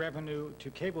 reduced revenue to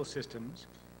cable systems,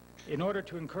 in order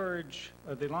to encourage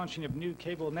the launching of new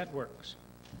cable networks?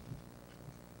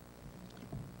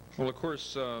 Well, of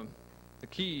course, the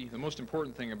most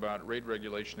important thing about rate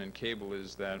regulation in cable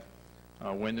is that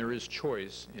when there is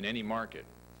choice in any market,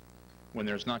 when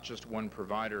there's not just one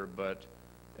provider but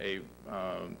a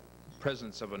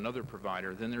presence of another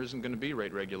provider, then there isn't going to be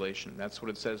rate regulation. That's what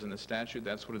it says in the statute.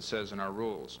 That's what it says in our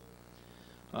rules.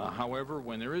 However,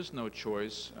 when there is no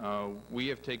choice, we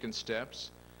have taken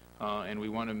steps, and we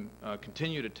want to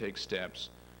continue to take steps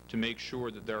to make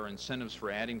sure that there are incentives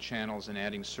for adding channels and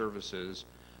adding services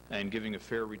and giving a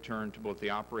fair return to both the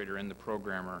operator and the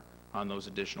programmer on those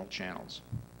additional channels.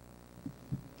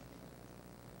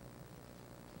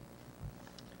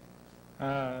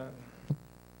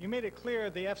 You made it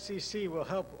clear the FCC will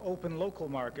help open local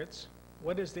markets.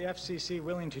 What is the FCC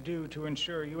willing to do to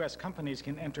ensure U.S. companies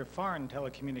can enter foreign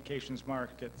telecommunications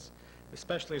markets,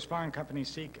 especially as foreign companies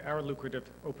seek our lucrative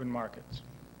open markets?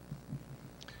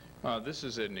 This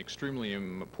is an extremely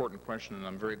important question, and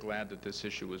I'm very glad that this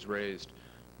issue was raised.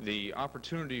 The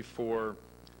opportunity for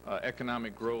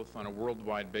economic growth on a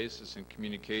worldwide basis in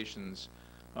communications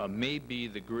may be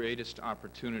the greatest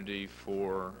opportunity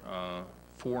for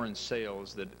foreign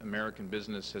sales that American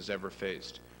business has ever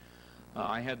faced.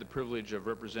 I had the privilege of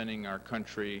representing our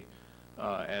country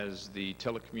as the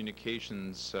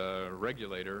telecommunications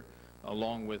regulator,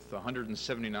 along with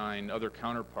 179 other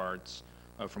counterparts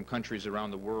from countries around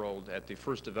the world at the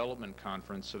first development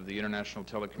conference of the International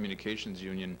Telecommunications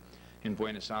Union in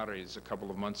Buenos Aires a couple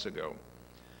of months ago.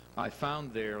 I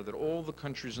found there that all the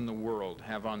countries in the world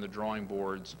have on the drawing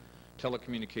boards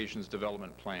telecommunications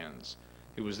development plans.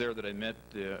 It was there that I met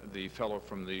the fellow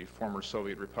from the former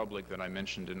Soviet Republic that I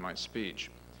mentioned in my speech.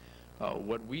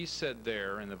 What we said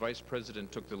there, and the Vice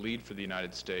President took the lead for the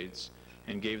United States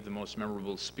and gave the most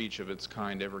memorable speech of its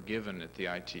kind ever given at the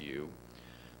ITU.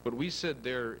 What we said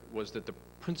there was that the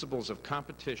principles of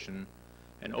competition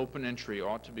and open entry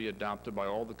ought to be adopted by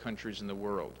all the countries in the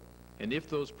world. And if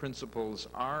those principles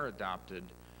are adopted,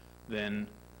 then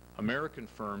American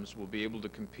firms will be able to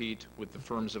compete with the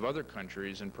firms of other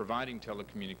countries in providing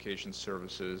telecommunications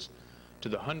services to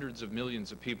the hundreds of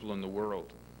millions of people in the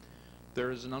world.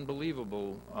 There is an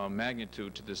unbelievable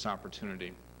magnitude to this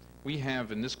opportunity. We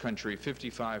have in this country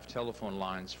 55 telephone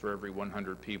lines for every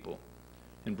 100 people.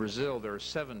 In Brazil, there are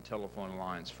 7 telephone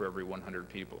lines for every 100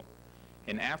 people.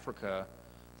 In Africa,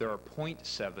 there are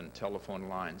 0.7 telephone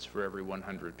lines for every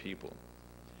 100 people.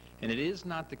 And it is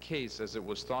not the case, as it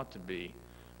was thought to be,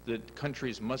 that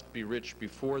countries must be rich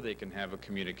before they can have a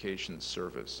communications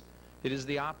service. It is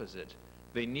the opposite.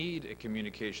 They need a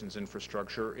communications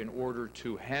infrastructure in order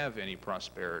to have any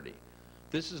prosperity.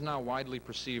 This is now widely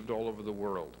perceived all over the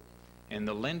world. And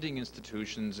the lending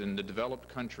institutions in the developed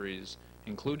countries,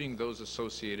 including those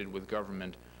associated with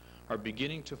government, are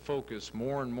beginning to focus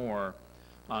more and more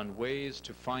on ways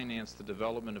to finance the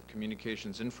development of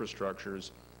communications infrastructures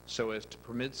so as to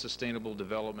permit sustainable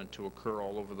development to occur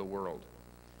all over the world.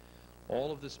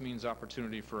 All of this means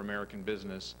opportunity for American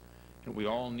business, and we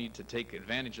all need to take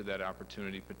advantage of that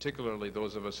opportunity, particularly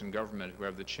those of us in government who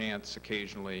have the chance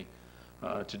occasionally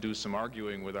to do some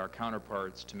arguing with our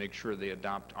counterparts to make sure they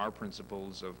adopt our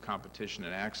principles of competition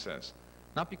and access.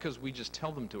 not because we just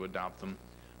tell them to adopt them,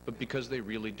 but because they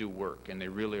really do work and they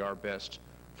really are best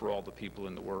for all the people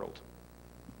in the world.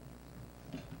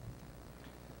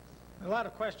 A lot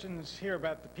of questions here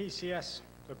about the PCS,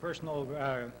 the personal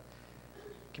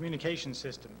communication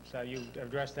systems. You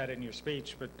addressed that in your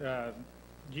speech, but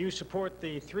do you support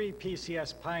the 3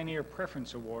 PCS Pioneer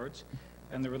Preference Awards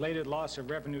and the related loss of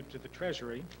revenue to the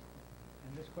Treasury?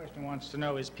 And this question wants to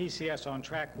know, is PCS on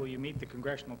track? Will you meet the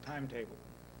congressional timetable?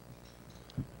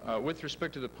 With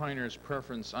respect to the Pioneer's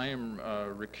Preference, I am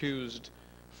recused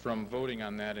from voting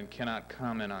on that and cannot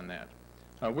comment on that.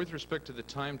 With respect to the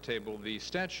timetable, the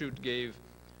statute gave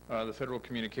the Federal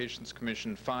Communications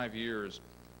Commission 5 years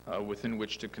within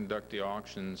which to conduct the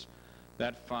auctions.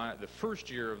 The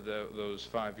first year of those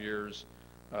 5 years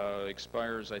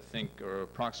expires, I think,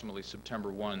 approximately September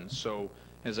 1. So,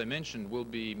 as I mentioned, we'll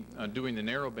be doing the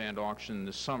narrowband auction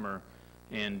this summer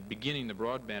and beginning the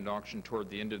broadband auction toward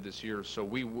the end of this year. So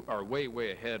we are way,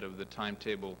 way ahead of the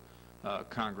timetable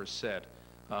Congress set.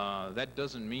 That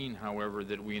doesn't mean, however,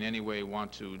 that we in any way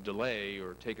want to delay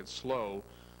or take it slow.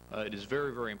 It is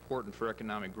very, very important for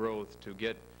economic growth to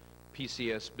get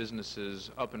PCS businesses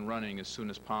up and running as soon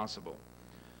as possible.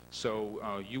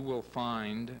 So you will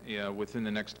find within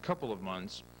the next couple of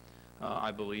months,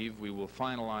 I believe, we will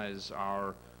finalize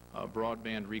our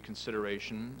broadband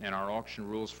reconsideration and our auction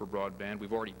rules for broadband.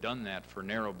 We've already done that for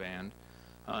narrowband.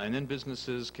 And then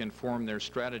businesses can form their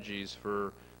strategies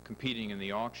for competing in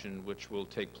the auction, which will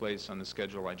take place on the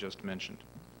schedule I just mentioned.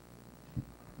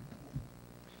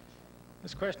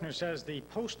 This questioner says the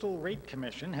Postal Rate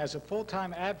Commission has a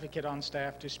full-time advocate on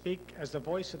staff to speak as the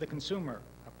voice of the consumer,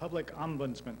 a public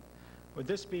ombudsman. Would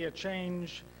this be a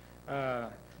change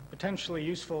potentially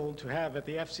useful to have at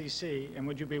the FCC, and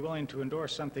would you be willing to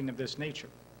endorse something of this nature?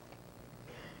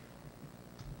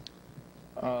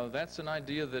 That's an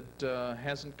idea that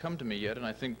hasn't come to me yet, and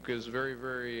I think is very,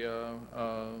 very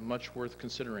much worth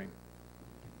considering.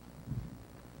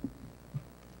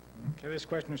 Okay, this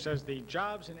questioner says the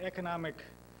jobs and economic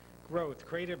growth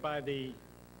created by the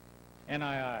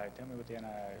NII, tell me what the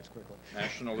NII is quickly.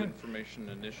 National Information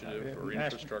Initiative or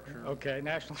Infrastructure. Okay,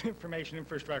 National Information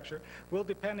Infrastructure will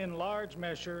depend in large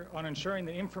measure on ensuring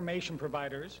that information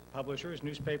providers, publishers,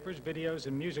 newspapers, videos,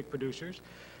 and music producers,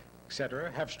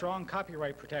 etc., have strong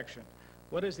copyright protection.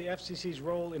 What is the FCC's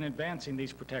role in advancing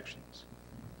these protections?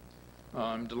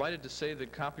 I'm delighted to say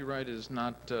that copyright is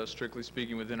not, strictly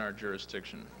speaking, within our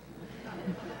jurisdiction.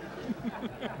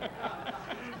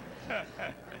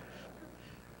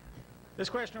 This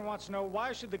questioner wants to know,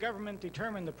 why should the government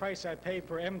determine the price I pay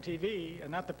for MTV and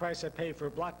not the price I pay for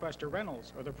Blockbuster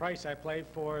rentals or the price I pay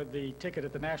for the ticket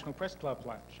at the National Press Club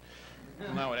lunch?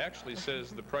 Well, now it actually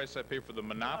says the price I pay for the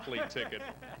Monopoly ticket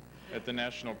at the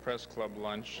National Press Club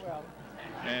lunch. Well.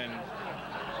 And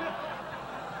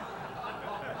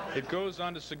it goes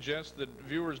on to suggest that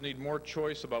viewers need more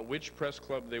choice about which press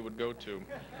club they would go to.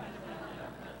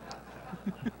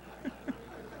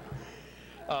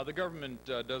 The government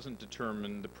doesn't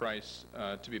determine the price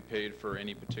to be paid for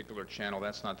any particular channel.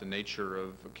 That's not the nature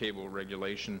of cable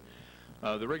regulation.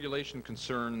 The regulation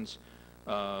concerns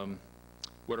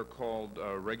what are called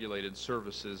regulated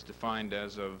services, defined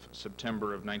as of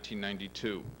September of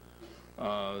 1992.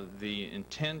 The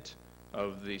intent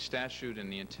of the statute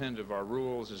and the intent of our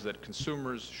rules is that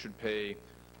consumers should pay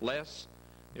less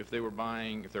if they're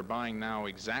buying now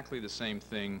exactly the same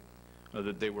thing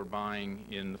that they were buying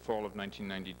in the fall of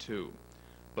 1992.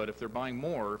 But if they're buying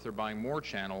more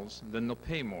channels, then they'll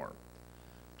pay more.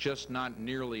 Just not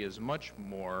nearly as much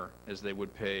more as they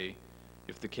would pay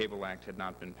if the Cable Act had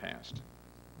not been passed.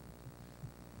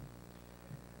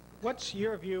 What's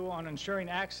your view on ensuring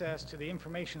access to the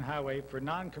information highway for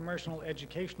non-commercial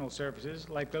educational services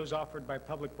like those offered by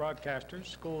public broadcasters,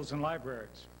 schools, and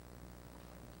libraries?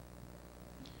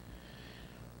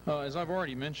 As I've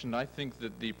already mentioned, I think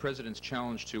that the President's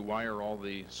challenge to wire all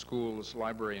the schools,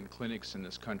 library, and clinics in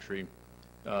this country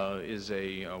is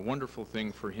a wonderful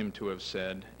thing for him to have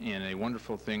said, and a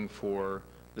wonderful thing for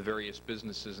the various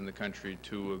businesses in the country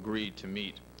to agree to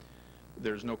meet.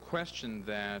 There's no question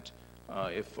that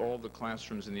if all the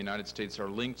classrooms in the United States are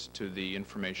linked to the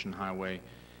information highway,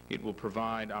 it will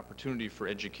provide opportunity for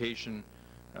education,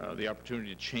 the opportunity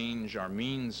to change our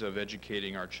means of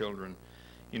educating our children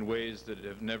in ways that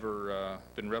have never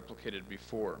been replicated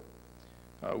before.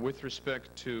 With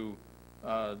respect to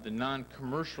the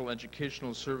non-commercial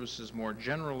educational services more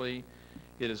generally,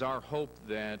 it is our hope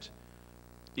that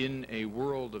in a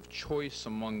world of choice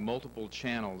among multiple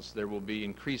channels, there will be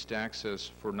increased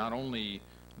access for not only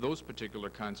those particular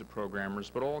kinds of programmers,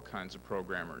 but all kinds of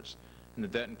programmers, and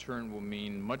that in turn will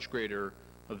mean much greater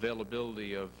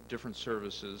availability of different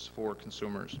services for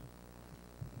consumers.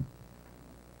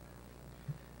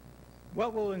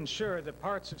 What will ensure that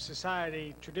parts of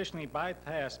society traditionally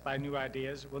bypassed by new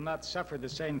ideas will not suffer the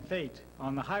same fate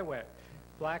on the highway?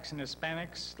 Blacks and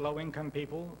Hispanics, low-income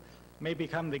people, may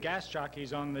become the gas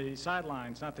jockeys on the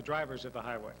sidelines, not the drivers of the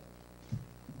highway.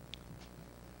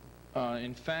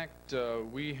 In fact,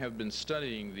 we have been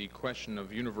studying the question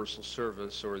of universal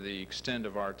service or the extent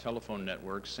of our telephone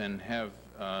networks and have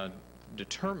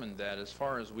determined that, as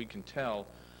far as we can tell,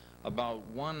 about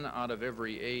 1 out of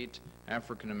every 8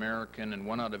 African American and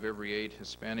 1 out of every 8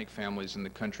 Hispanic families in the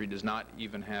country does not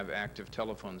even have active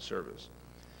telephone service.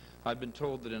 I've been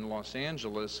told that in Los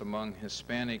Angeles, among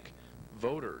Hispanic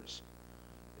voters,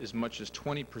 as much as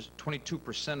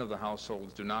 22% of the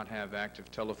households do not have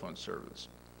active telephone service.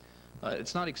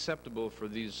 It's not acceptable for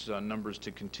these numbers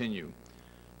to continue.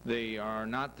 They are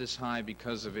not this high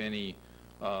because of any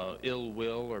ill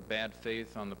will or bad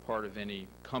faith on the part of any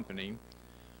company.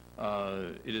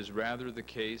 It is rather the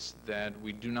case that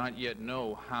we do not yet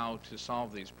know how to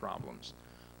solve these problems.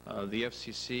 The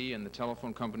FCC and the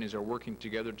telephone companies are working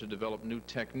together to develop new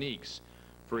techniques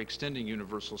for extending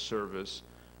universal service,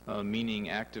 meaning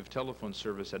active telephone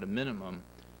service at a minimum,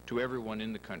 to everyone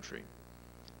in the country.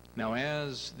 Now,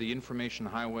 as the information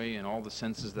highway and all the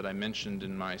senses that I mentioned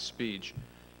in my speech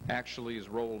actually is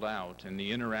rolled out and the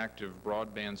interactive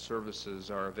broadband services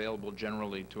are available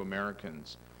generally to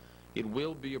Americans, it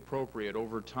will be appropriate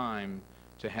over time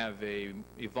to have a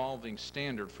evolving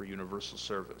standard for universal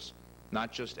service,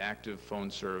 not just active phone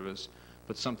service,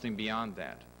 but something beyond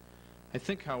that. I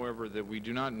think, however, that we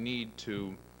do not need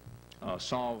to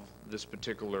solve this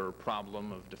particular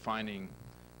problem of defining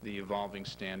the evolving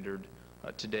standard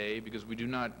today, because we do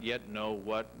not yet know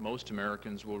what most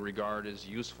Americans will regard as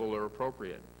useful or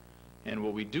appropriate. And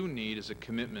what we do need is a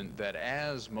commitment that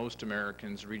as most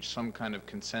Americans reach some kind of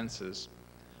consensus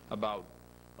about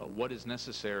what is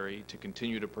necessary to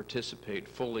continue to participate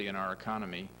fully in our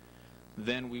economy,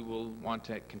 then we will want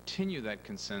to continue that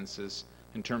consensus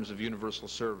in terms of universal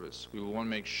service. We will want to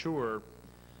make sure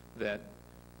that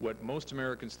what most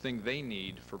Americans think they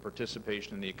need for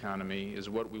participation in the economy is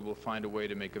what we will find a way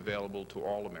to make available to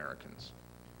all Americans.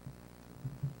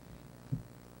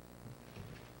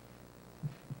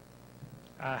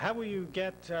 How will you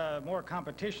get more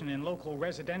competition in local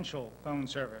residential phone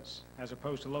service as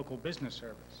opposed to local business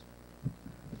service?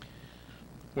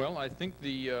 Well, I think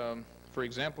for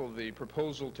example, the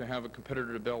proposal to have a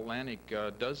competitor to Bell Atlantic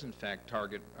does in fact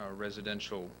target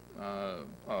residential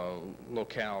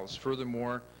locales.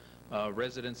 Furthermore,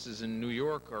 residences in New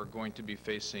York are going to be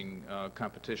facing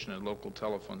competition in local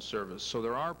telephone service. So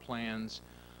there are plans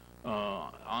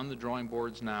on the drawing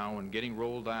boards now and getting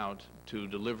rolled out to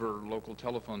deliver local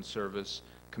telephone service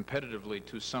competitively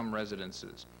to some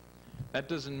residences. That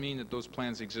doesn't mean that those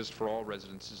plans exist for all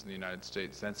residences in the United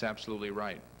States. That's absolutely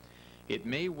right. It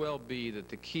may well be that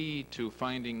the key to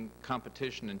finding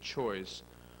competition and choice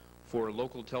for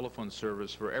local telephone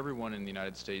service for everyone in the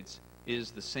United States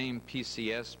is the same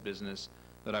PCS business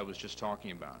that I was just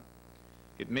talking about.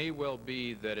 It may well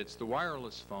be that it's the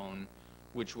wireless phone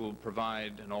which will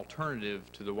provide an alternative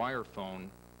to the wire phone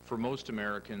for most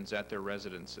Americans at their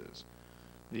residences.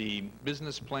 The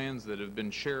business plans that have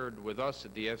been shared with us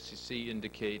at the FCC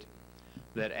indicate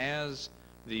that as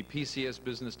the PCS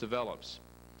business develops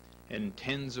and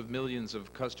tens of millions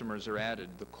of customers are added,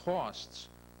 the costs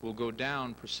will go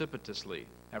down precipitously.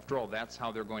 After all, that's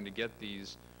how they're going to get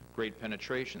these great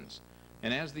penetrations.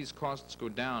 And as these costs go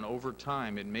down over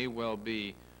time, it may well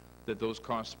be that those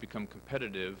costs become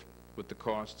competitive with the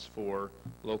costs for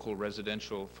local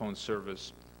residential phone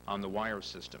service on the wire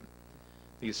system.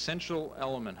 The essential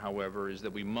element, however, is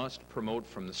that we must promote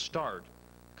from the start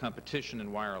competition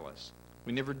in wireless.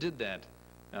 We never did that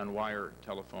on wire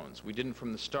telephones. We didn't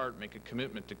from the start make a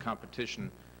commitment to competition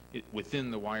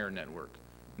within the wire network.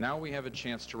 Now we have a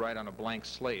chance to write on a blank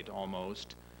slate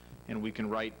almost, and we can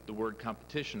write the word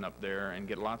competition up there and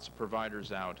get lots of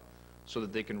providers out so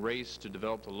that they can race to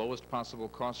develop the lowest possible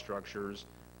cost structures,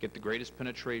 get the greatest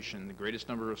penetration, the greatest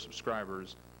number of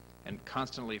subscribers, and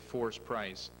constantly force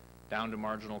price down to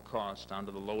marginal cost, down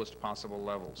to the lowest possible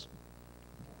levels.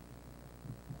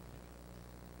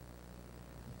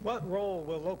 What role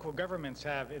will local governments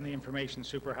have in the information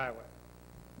superhighway?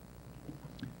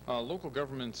 Local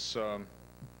governments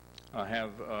have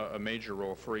a major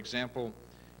role. For example,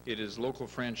 it is local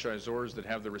franchisors that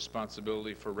have the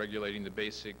responsibility for regulating the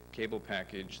basic cable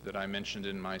package that I mentioned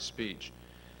in my speech.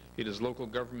 It is local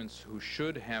governments who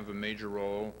should have a major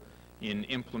role in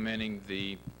implementing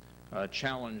the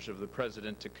challenge of the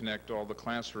president to connect all the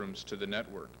classrooms to the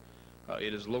network.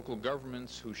 It is local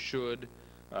governments who should,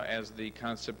 as the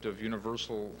concept of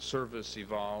universal service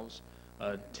evolves,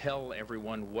 tell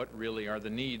everyone what really are the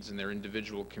needs in their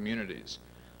individual communities.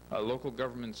 Local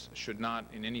governments should not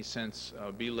in any sense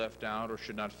be left out or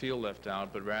should not feel left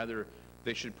out, but rather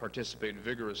they should participate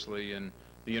vigorously in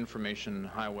the information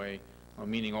highway,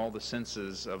 meaning all the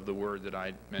senses of the word that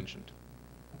I mentioned.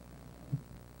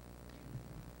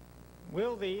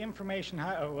 Will the information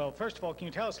well, first of all, can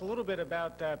you tell us a little bit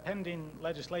about pending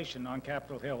legislation on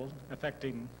Capitol Hill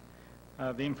affecting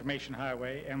the information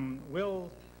highway, and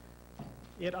will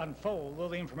it unfold, will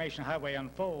the information highway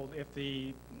unfold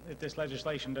if this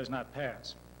legislation does not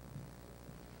pass?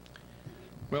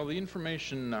 Well, the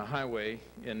information highway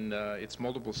in its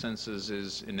multiple senses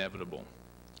is inevitable.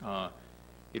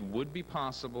 It would be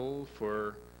possible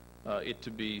for it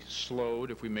to be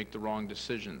slowed if we make the wrong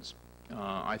decisions.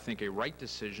 I think a right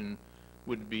decision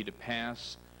would be to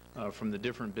pass from the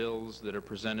different bills that are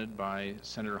presented by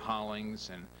Senator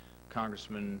Hollings and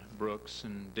Congressman Brooks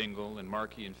and Dingell and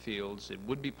Markey and Fields. It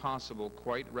would be possible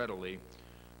quite readily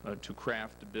to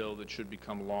craft a bill that should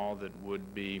become law that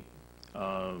would be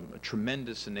a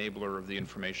tremendous enabler of the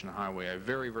information highway. I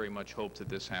very, very much hope that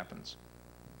this happens.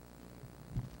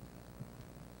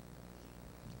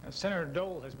 Senator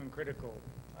Dole has been critical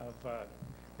of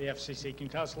the FCC. Can you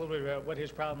tell us a little bit about what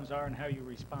his problems are and how you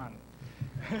respond?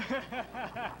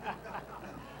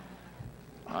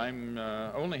 I'm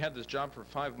only had this job for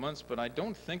 5 months, but I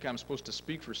don't think I'm supposed to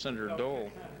speak for Senator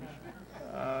Dole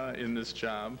in this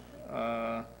job.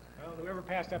 Well, whoever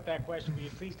passed up that question, will you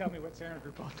please tell me what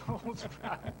Senator Dole's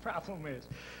problem is?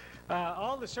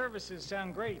 All the services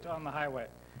sound great on the highway,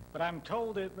 but I'm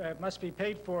told it must be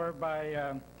paid for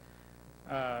by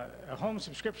home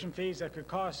subscription fees that could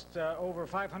cost over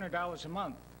 $500 a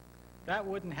month. That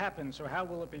wouldn't happen, so how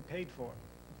will it be paid for?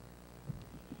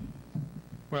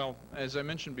 Well, as I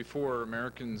mentioned before,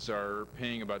 Americans are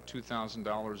paying about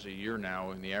 $2,000 a year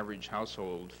now in the average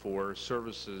household for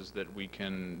services that we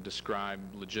can describe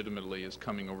legitimately as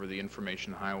coming over the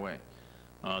information highway.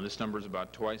 This number is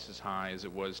about twice as high as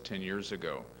it was 10 years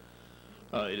ago.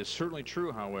 It is certainly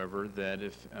true, however, that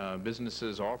if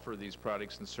businesses offer these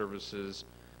products and services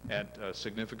at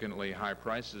significantly high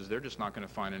prices, they're just not going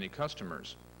to find any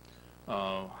customers.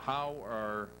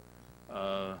 How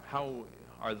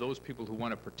are those people who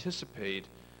want to participate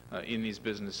in these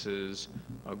businesses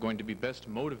going to be best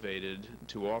motivated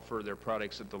to offer their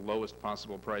products at the lowest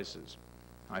possible prices?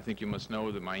 I think you must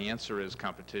know that my answer is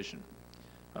competition.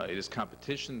 It is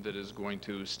competition that is going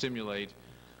to stimulate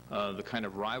the kind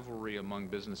of rivalry among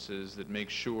businesses that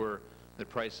makes sure that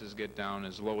prices get down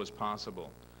as low as possible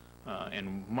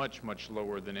and much, much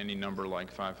lower than any number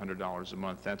like $500 a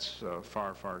month. That's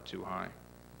far, far too high.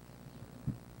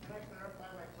 Can I clarify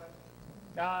my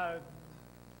question?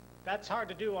 That's hard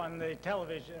to do on the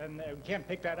television, and we can't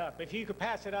pick that up. If you could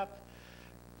pass it up,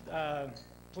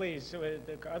 please.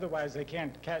 Otherwise, they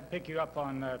can't pick you up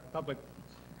on public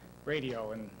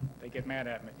radio, and they get mad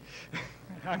at me.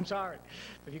 I'm sorry.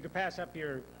 If you could pass up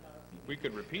your... We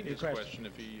could repeat his question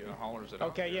if he hollers it out.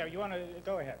 Okay, yeah, you want to...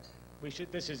 Go ahead. We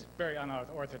should... This is very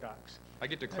unorthodox. I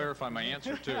get to clarify my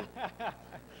answer, too.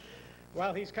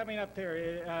 While he's coming up there,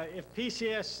 if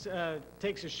PCS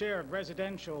takes a share of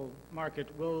residential market,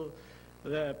 will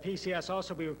the PCS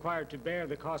also be required to bear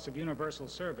the cost of universal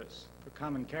service for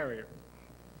common carrier?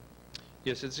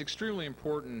 Yes, it's extremely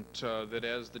important that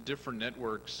as the different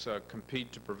networks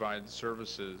compete to provide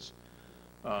services,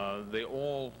 they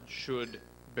all should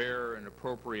bear an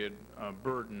appropriate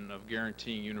burden of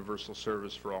guaranteeing universal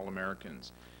service for all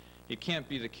Americans. It can't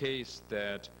be the case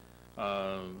that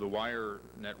the wire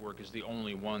network is the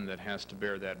only one that has to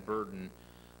bear that burden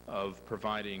of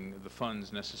providing the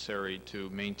funds necessary to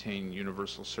maintain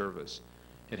universal service.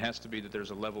 It has to be that there's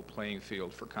a level playing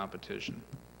field for competition.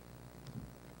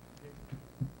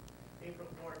 April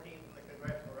 14th, in the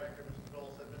congressional record, Mr.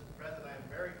 Dole said, Mr. President, I am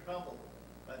very troubled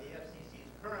by the FCC's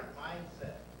current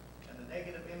mindset and the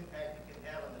negative impact it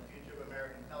can have on the future of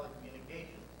American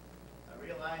telecommunications. I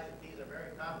realize that these are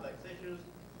very complex issues,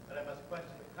 but I must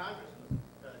question the Congressman's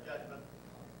judgment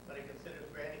when he considers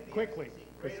granting the FCC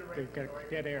greater regulatory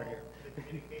control to the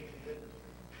communication business.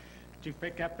 Did you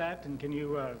pick up that, and can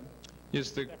you...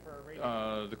 Yes, the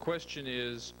question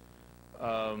is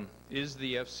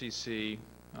the FCC,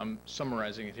 I'm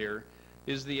summarizing it here,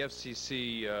 is the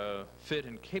FCC fit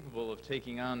and capable of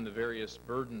taking on the various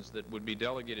burdens that would be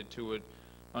delegated to it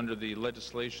under the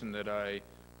legislation that I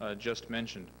just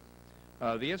mentioned?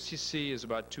 The FCC is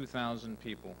about 2,000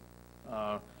 people.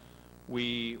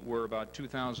 We were about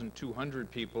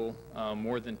 2,200 people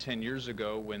more than 10 years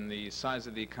ago, when the size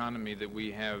of the economy that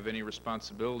we have any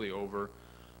responsibility over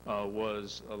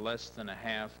was less than a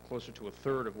half, closer to a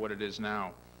third of what it is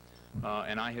now.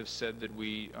 And I have said that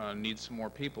we need some more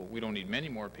people. We don't need many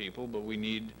more people, but we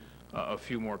need a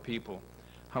few more people.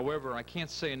 However, I can't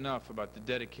say enough about the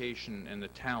dedication and the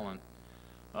talent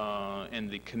and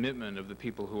the commitment of the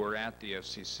people who are at the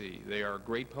FCC. They are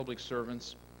great public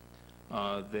servants.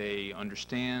 They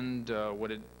understand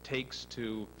what it takes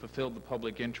to fulfill the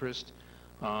public interest,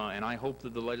 and I hope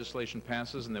that the legislation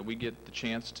passes and that we get the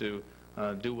chance to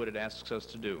do what it asks us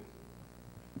to do.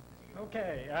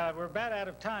 Okay, we're about out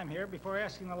of time here. Before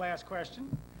asking the last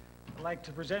question, I'd like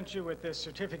to present you with this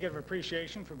certificate of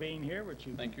appreciation for being here, which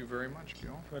you Thank you very much,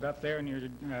 Gil. put up there in your,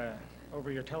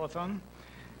 over your telephone,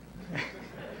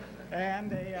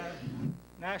 and a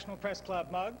National Press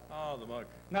Club mug. Oh, the mug.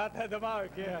 Not the mug,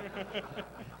 yeah.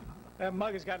 That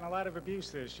mug has gotten a lot of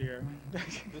abuse this year.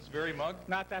 This very mug?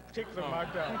 Not that particular mug,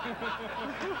 though.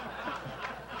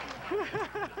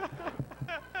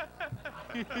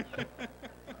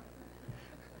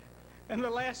 And the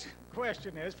last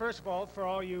question is, first of all, for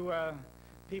all you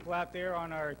people out there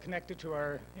connected to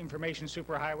our information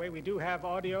superhighway, we do have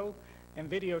audio and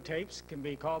videotapes. Can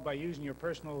be called by using your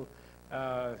personal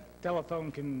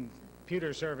telephone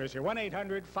computer service here,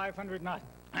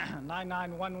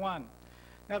 1-800-500-9911.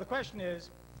 Now the question is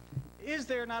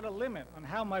there not a limit on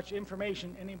how much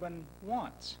information anyone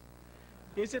wants?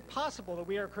 Is it possible that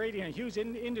we are creating a huge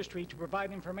industry to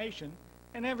provide information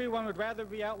and everyone would rather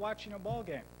be out watching a ball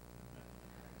game?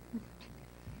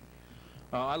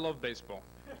 I love baseball.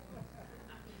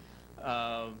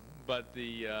 But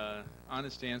the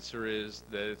honest answer is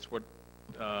that it's what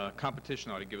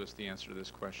competition ought to give us the answer to this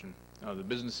question. The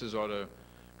businesses ought to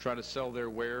try to sell their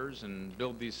wares and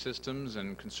build these systems,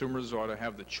 and consumers ought to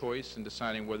have the choice in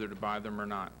deciding whether to buy them or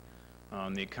not.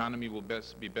 The economy will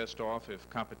be best off if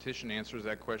competition answers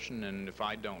that question, and if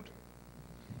I don't.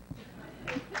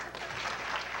 Thank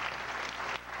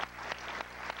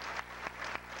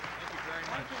you very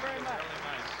much. Thank you very much. Really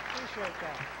nice. Appreciate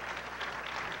that.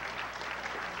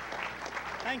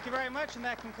 Thank you very much, and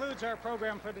that concludes our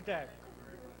program for today.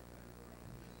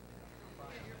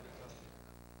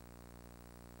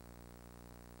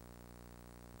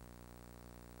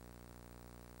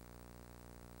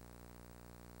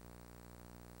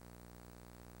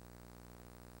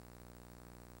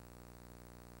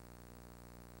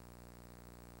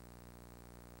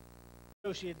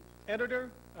 Associate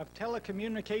Editor of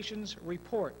Telecommunications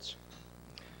Reports.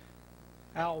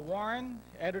 Al Warren,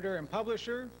 Editor and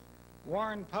Publisher,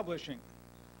 Warren Publishing.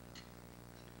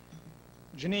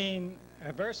 Janine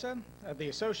Aversa of the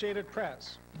Associated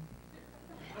Press.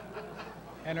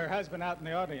 And her husband out in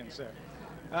the audience there.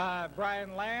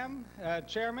 Brian Lamb,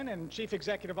 Chairman and Chief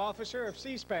Executive Officer of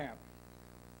C-SPAN.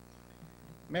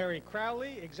 Mary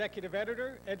Crowley, Executive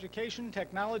Editor, Education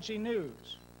Technology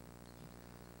News.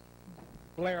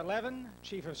 Blair Levin,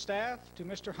 Chief of Staff to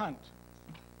Mr. Hunt.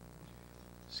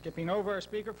 Skipping over our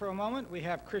speaker for a moment, we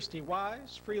have Christy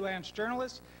Wise, freelance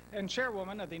journalist and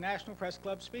chairwoman of the National Press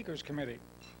Club Speakers Committee.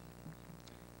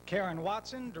 Karen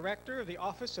Watson, Director of the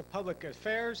Office of Public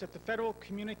Affairs at the Federal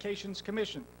Communications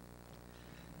Commission.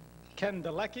 Ken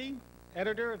Dalecki,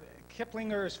 Editor of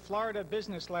Kiplinger's Florida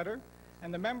Business Letter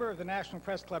and the member of the National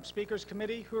Press Club Speakers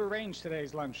Committee who arranged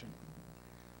today's luncheon.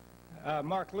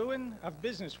 Mark Lewin of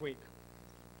Business Week.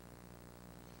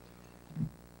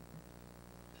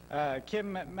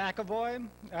 Kim McAvoy,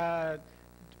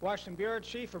 Washington Bureau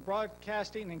Chief for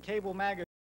Broadcasting and Cable Magazine.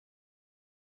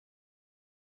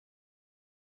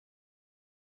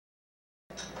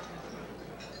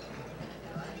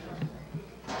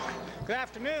 Good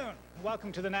afternoon.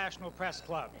 Welcome to the National Press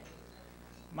Club.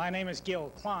 My name is Gil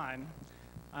Klein.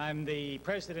 I'm the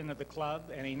president of the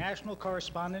club and a national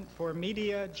correspondent for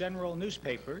Media General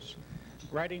newspapers,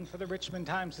 writing for the Richmond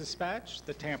Times-Dispatch,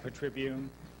 the Tampa Tribune,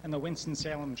 and the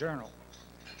Winston-Salem Journal.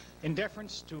 In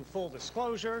deference to full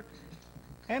disclosure,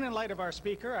 and in light of our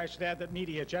speaker, I should add that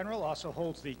Media General also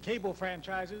holds the cable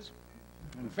franchises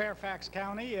in Fairfax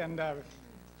County and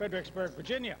Fredericksburg,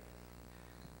 Virginia.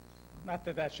 Not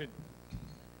that that should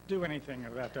do anything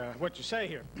about what you say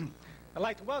here. I'd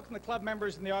like to welcome the club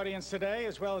members in the audience today,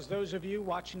 as well as those of you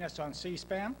watching us on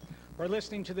C-SPAN or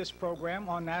listening to this program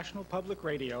on National Public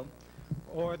Radio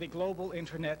or the Global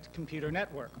Internet Computer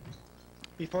Network.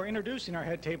 Before introducing our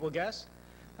head table guests,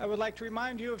 I would like to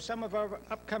remind you of some of our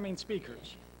upcoming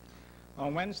speakers.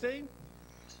 On Wednesday,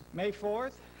 May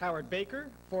 4th, Howard Baker,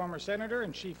 former Senator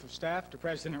and Chief of Staff to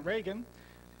President Reagan,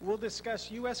 we'll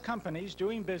discuss U.S. companies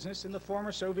doing business in the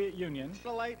former Soviet Union,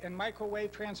 satellite and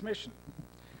microwave transmission.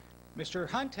 Mr.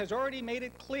 Hundt has already made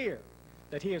it clear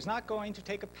that he is not going to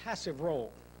take a passive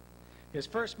role. His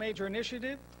first major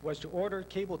initiative was to order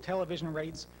cable television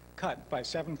rates cut by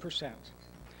 7%.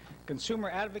 Consumer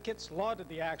advocates lauded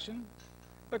the action,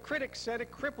 but critics said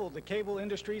it crippled the cable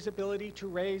industry's ability to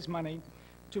raise money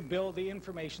to build the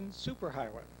information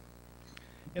superhighway.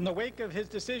 In the wake of his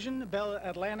decision, Bell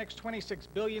Atlantic's $26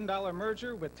 billion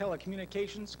merger with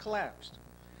telecommunications collapsed.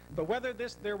 But whether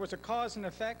there was a cause and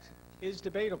effect is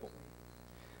debatable.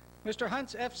 Mr.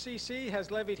 Hundt's FCC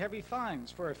has levied heavy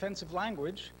fines for offensive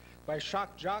language by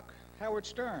shock jock Howard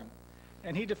Stern,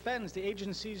 and he defends the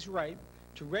agency's right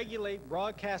to regulate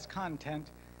broadcast content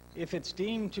if it's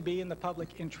deemed to be in the public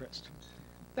interest.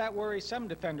 That worries some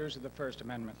defenders of the First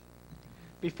Amendment.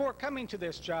 Before coming to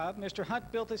this job, Mr.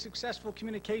 Hundt built a successful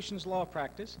communications law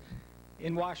practice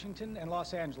in Washington and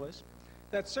Los Angeles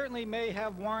that certainly may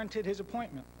have warranted his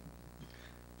appointment.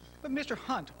 But Mr.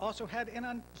 Hundt also had an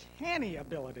uncanny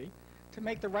ability to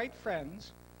make the right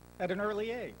friends at an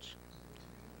early age.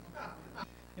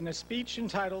 In a speech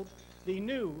entitled "The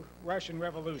New Russian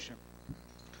Revolution."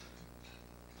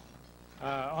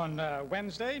 On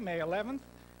Wednesday, May 11th,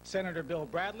 Senator Bill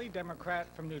Bradley, Democrat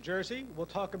from New Jersey, will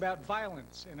talk about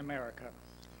violence in America.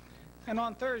 And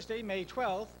on Thursday, May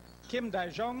 12th, Kim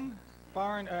Dae-jung,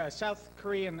 South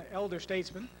Korean elder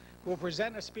statesman, will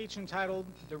present a speech entitled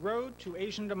 "The Road to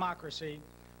Asian Democracy,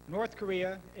 North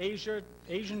Korea,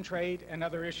 Asian Trade, and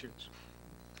Other Issues."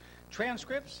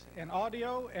 Transcripts and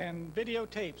audio and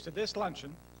videotapes of this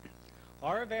luncheon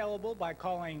are available by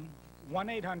calling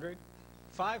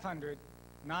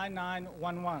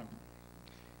 1-800-500-9911.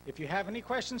 If you have any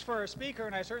questions for our speaker,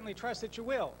 and I certainly trust that you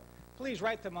will, please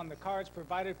write them on the cards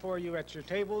provided for you at your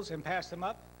tables and pass them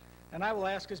up, and I will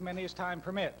ask as many as time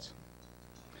permits.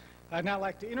 I'd now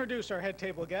like to introduce our head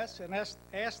table guests and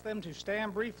ask them to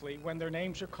stand briefly when their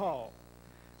names are called.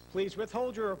 Please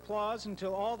withhold your applause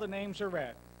until all the names are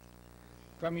read.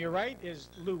 From your right is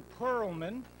Lou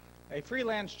Pearlman, a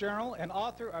freelance journal and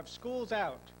author of Schools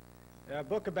Out, a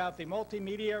book about the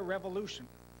multimedia revolution.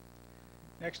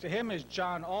 Next to him is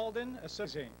John Alden,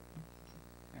 associate.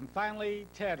 And finally,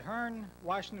 Ted Hearn,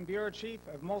 Washington Bureau Chief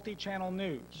of Multi-Channel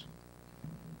News.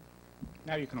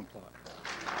 Now you can applaud.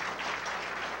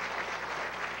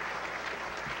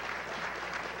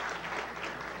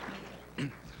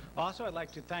 Also, I'd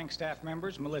like to thank staff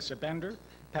members Melissa Bender,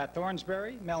 Pat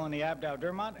Thornsberry, Melanie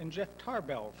Abdow-Dermott, and Jeff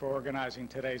Tarbell for organizing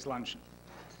today's luncheon.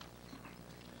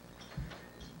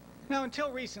 Now,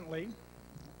 until recently,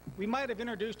 we might have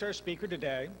introduced our speaker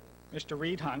today, Mr.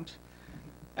 Reed Hundt,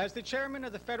 as the chairman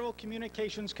of the Federal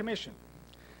Communications Commission.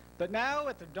 But now,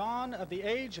 at the dawn of the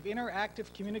age of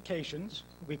interactive communications,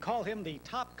 we call him the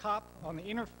top cop on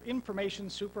the information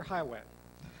superhighway.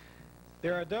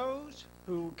 There are those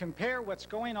who compare what's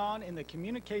going on in the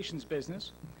communications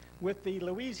business with the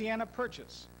Louisiana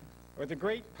Purchase or the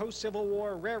great post-Civil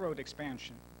War railroad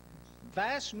expansion.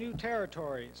 Vast new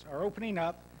territories are opening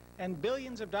up and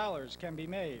billions of dollars can be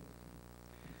made.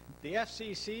 The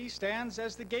FCC stands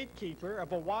as the gatekeeper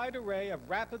of a wide array of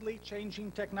rapidly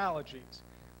changing technologies: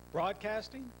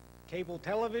 broadcasting, cable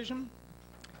television,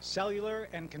 cellular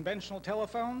and conventional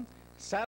telephone, satellite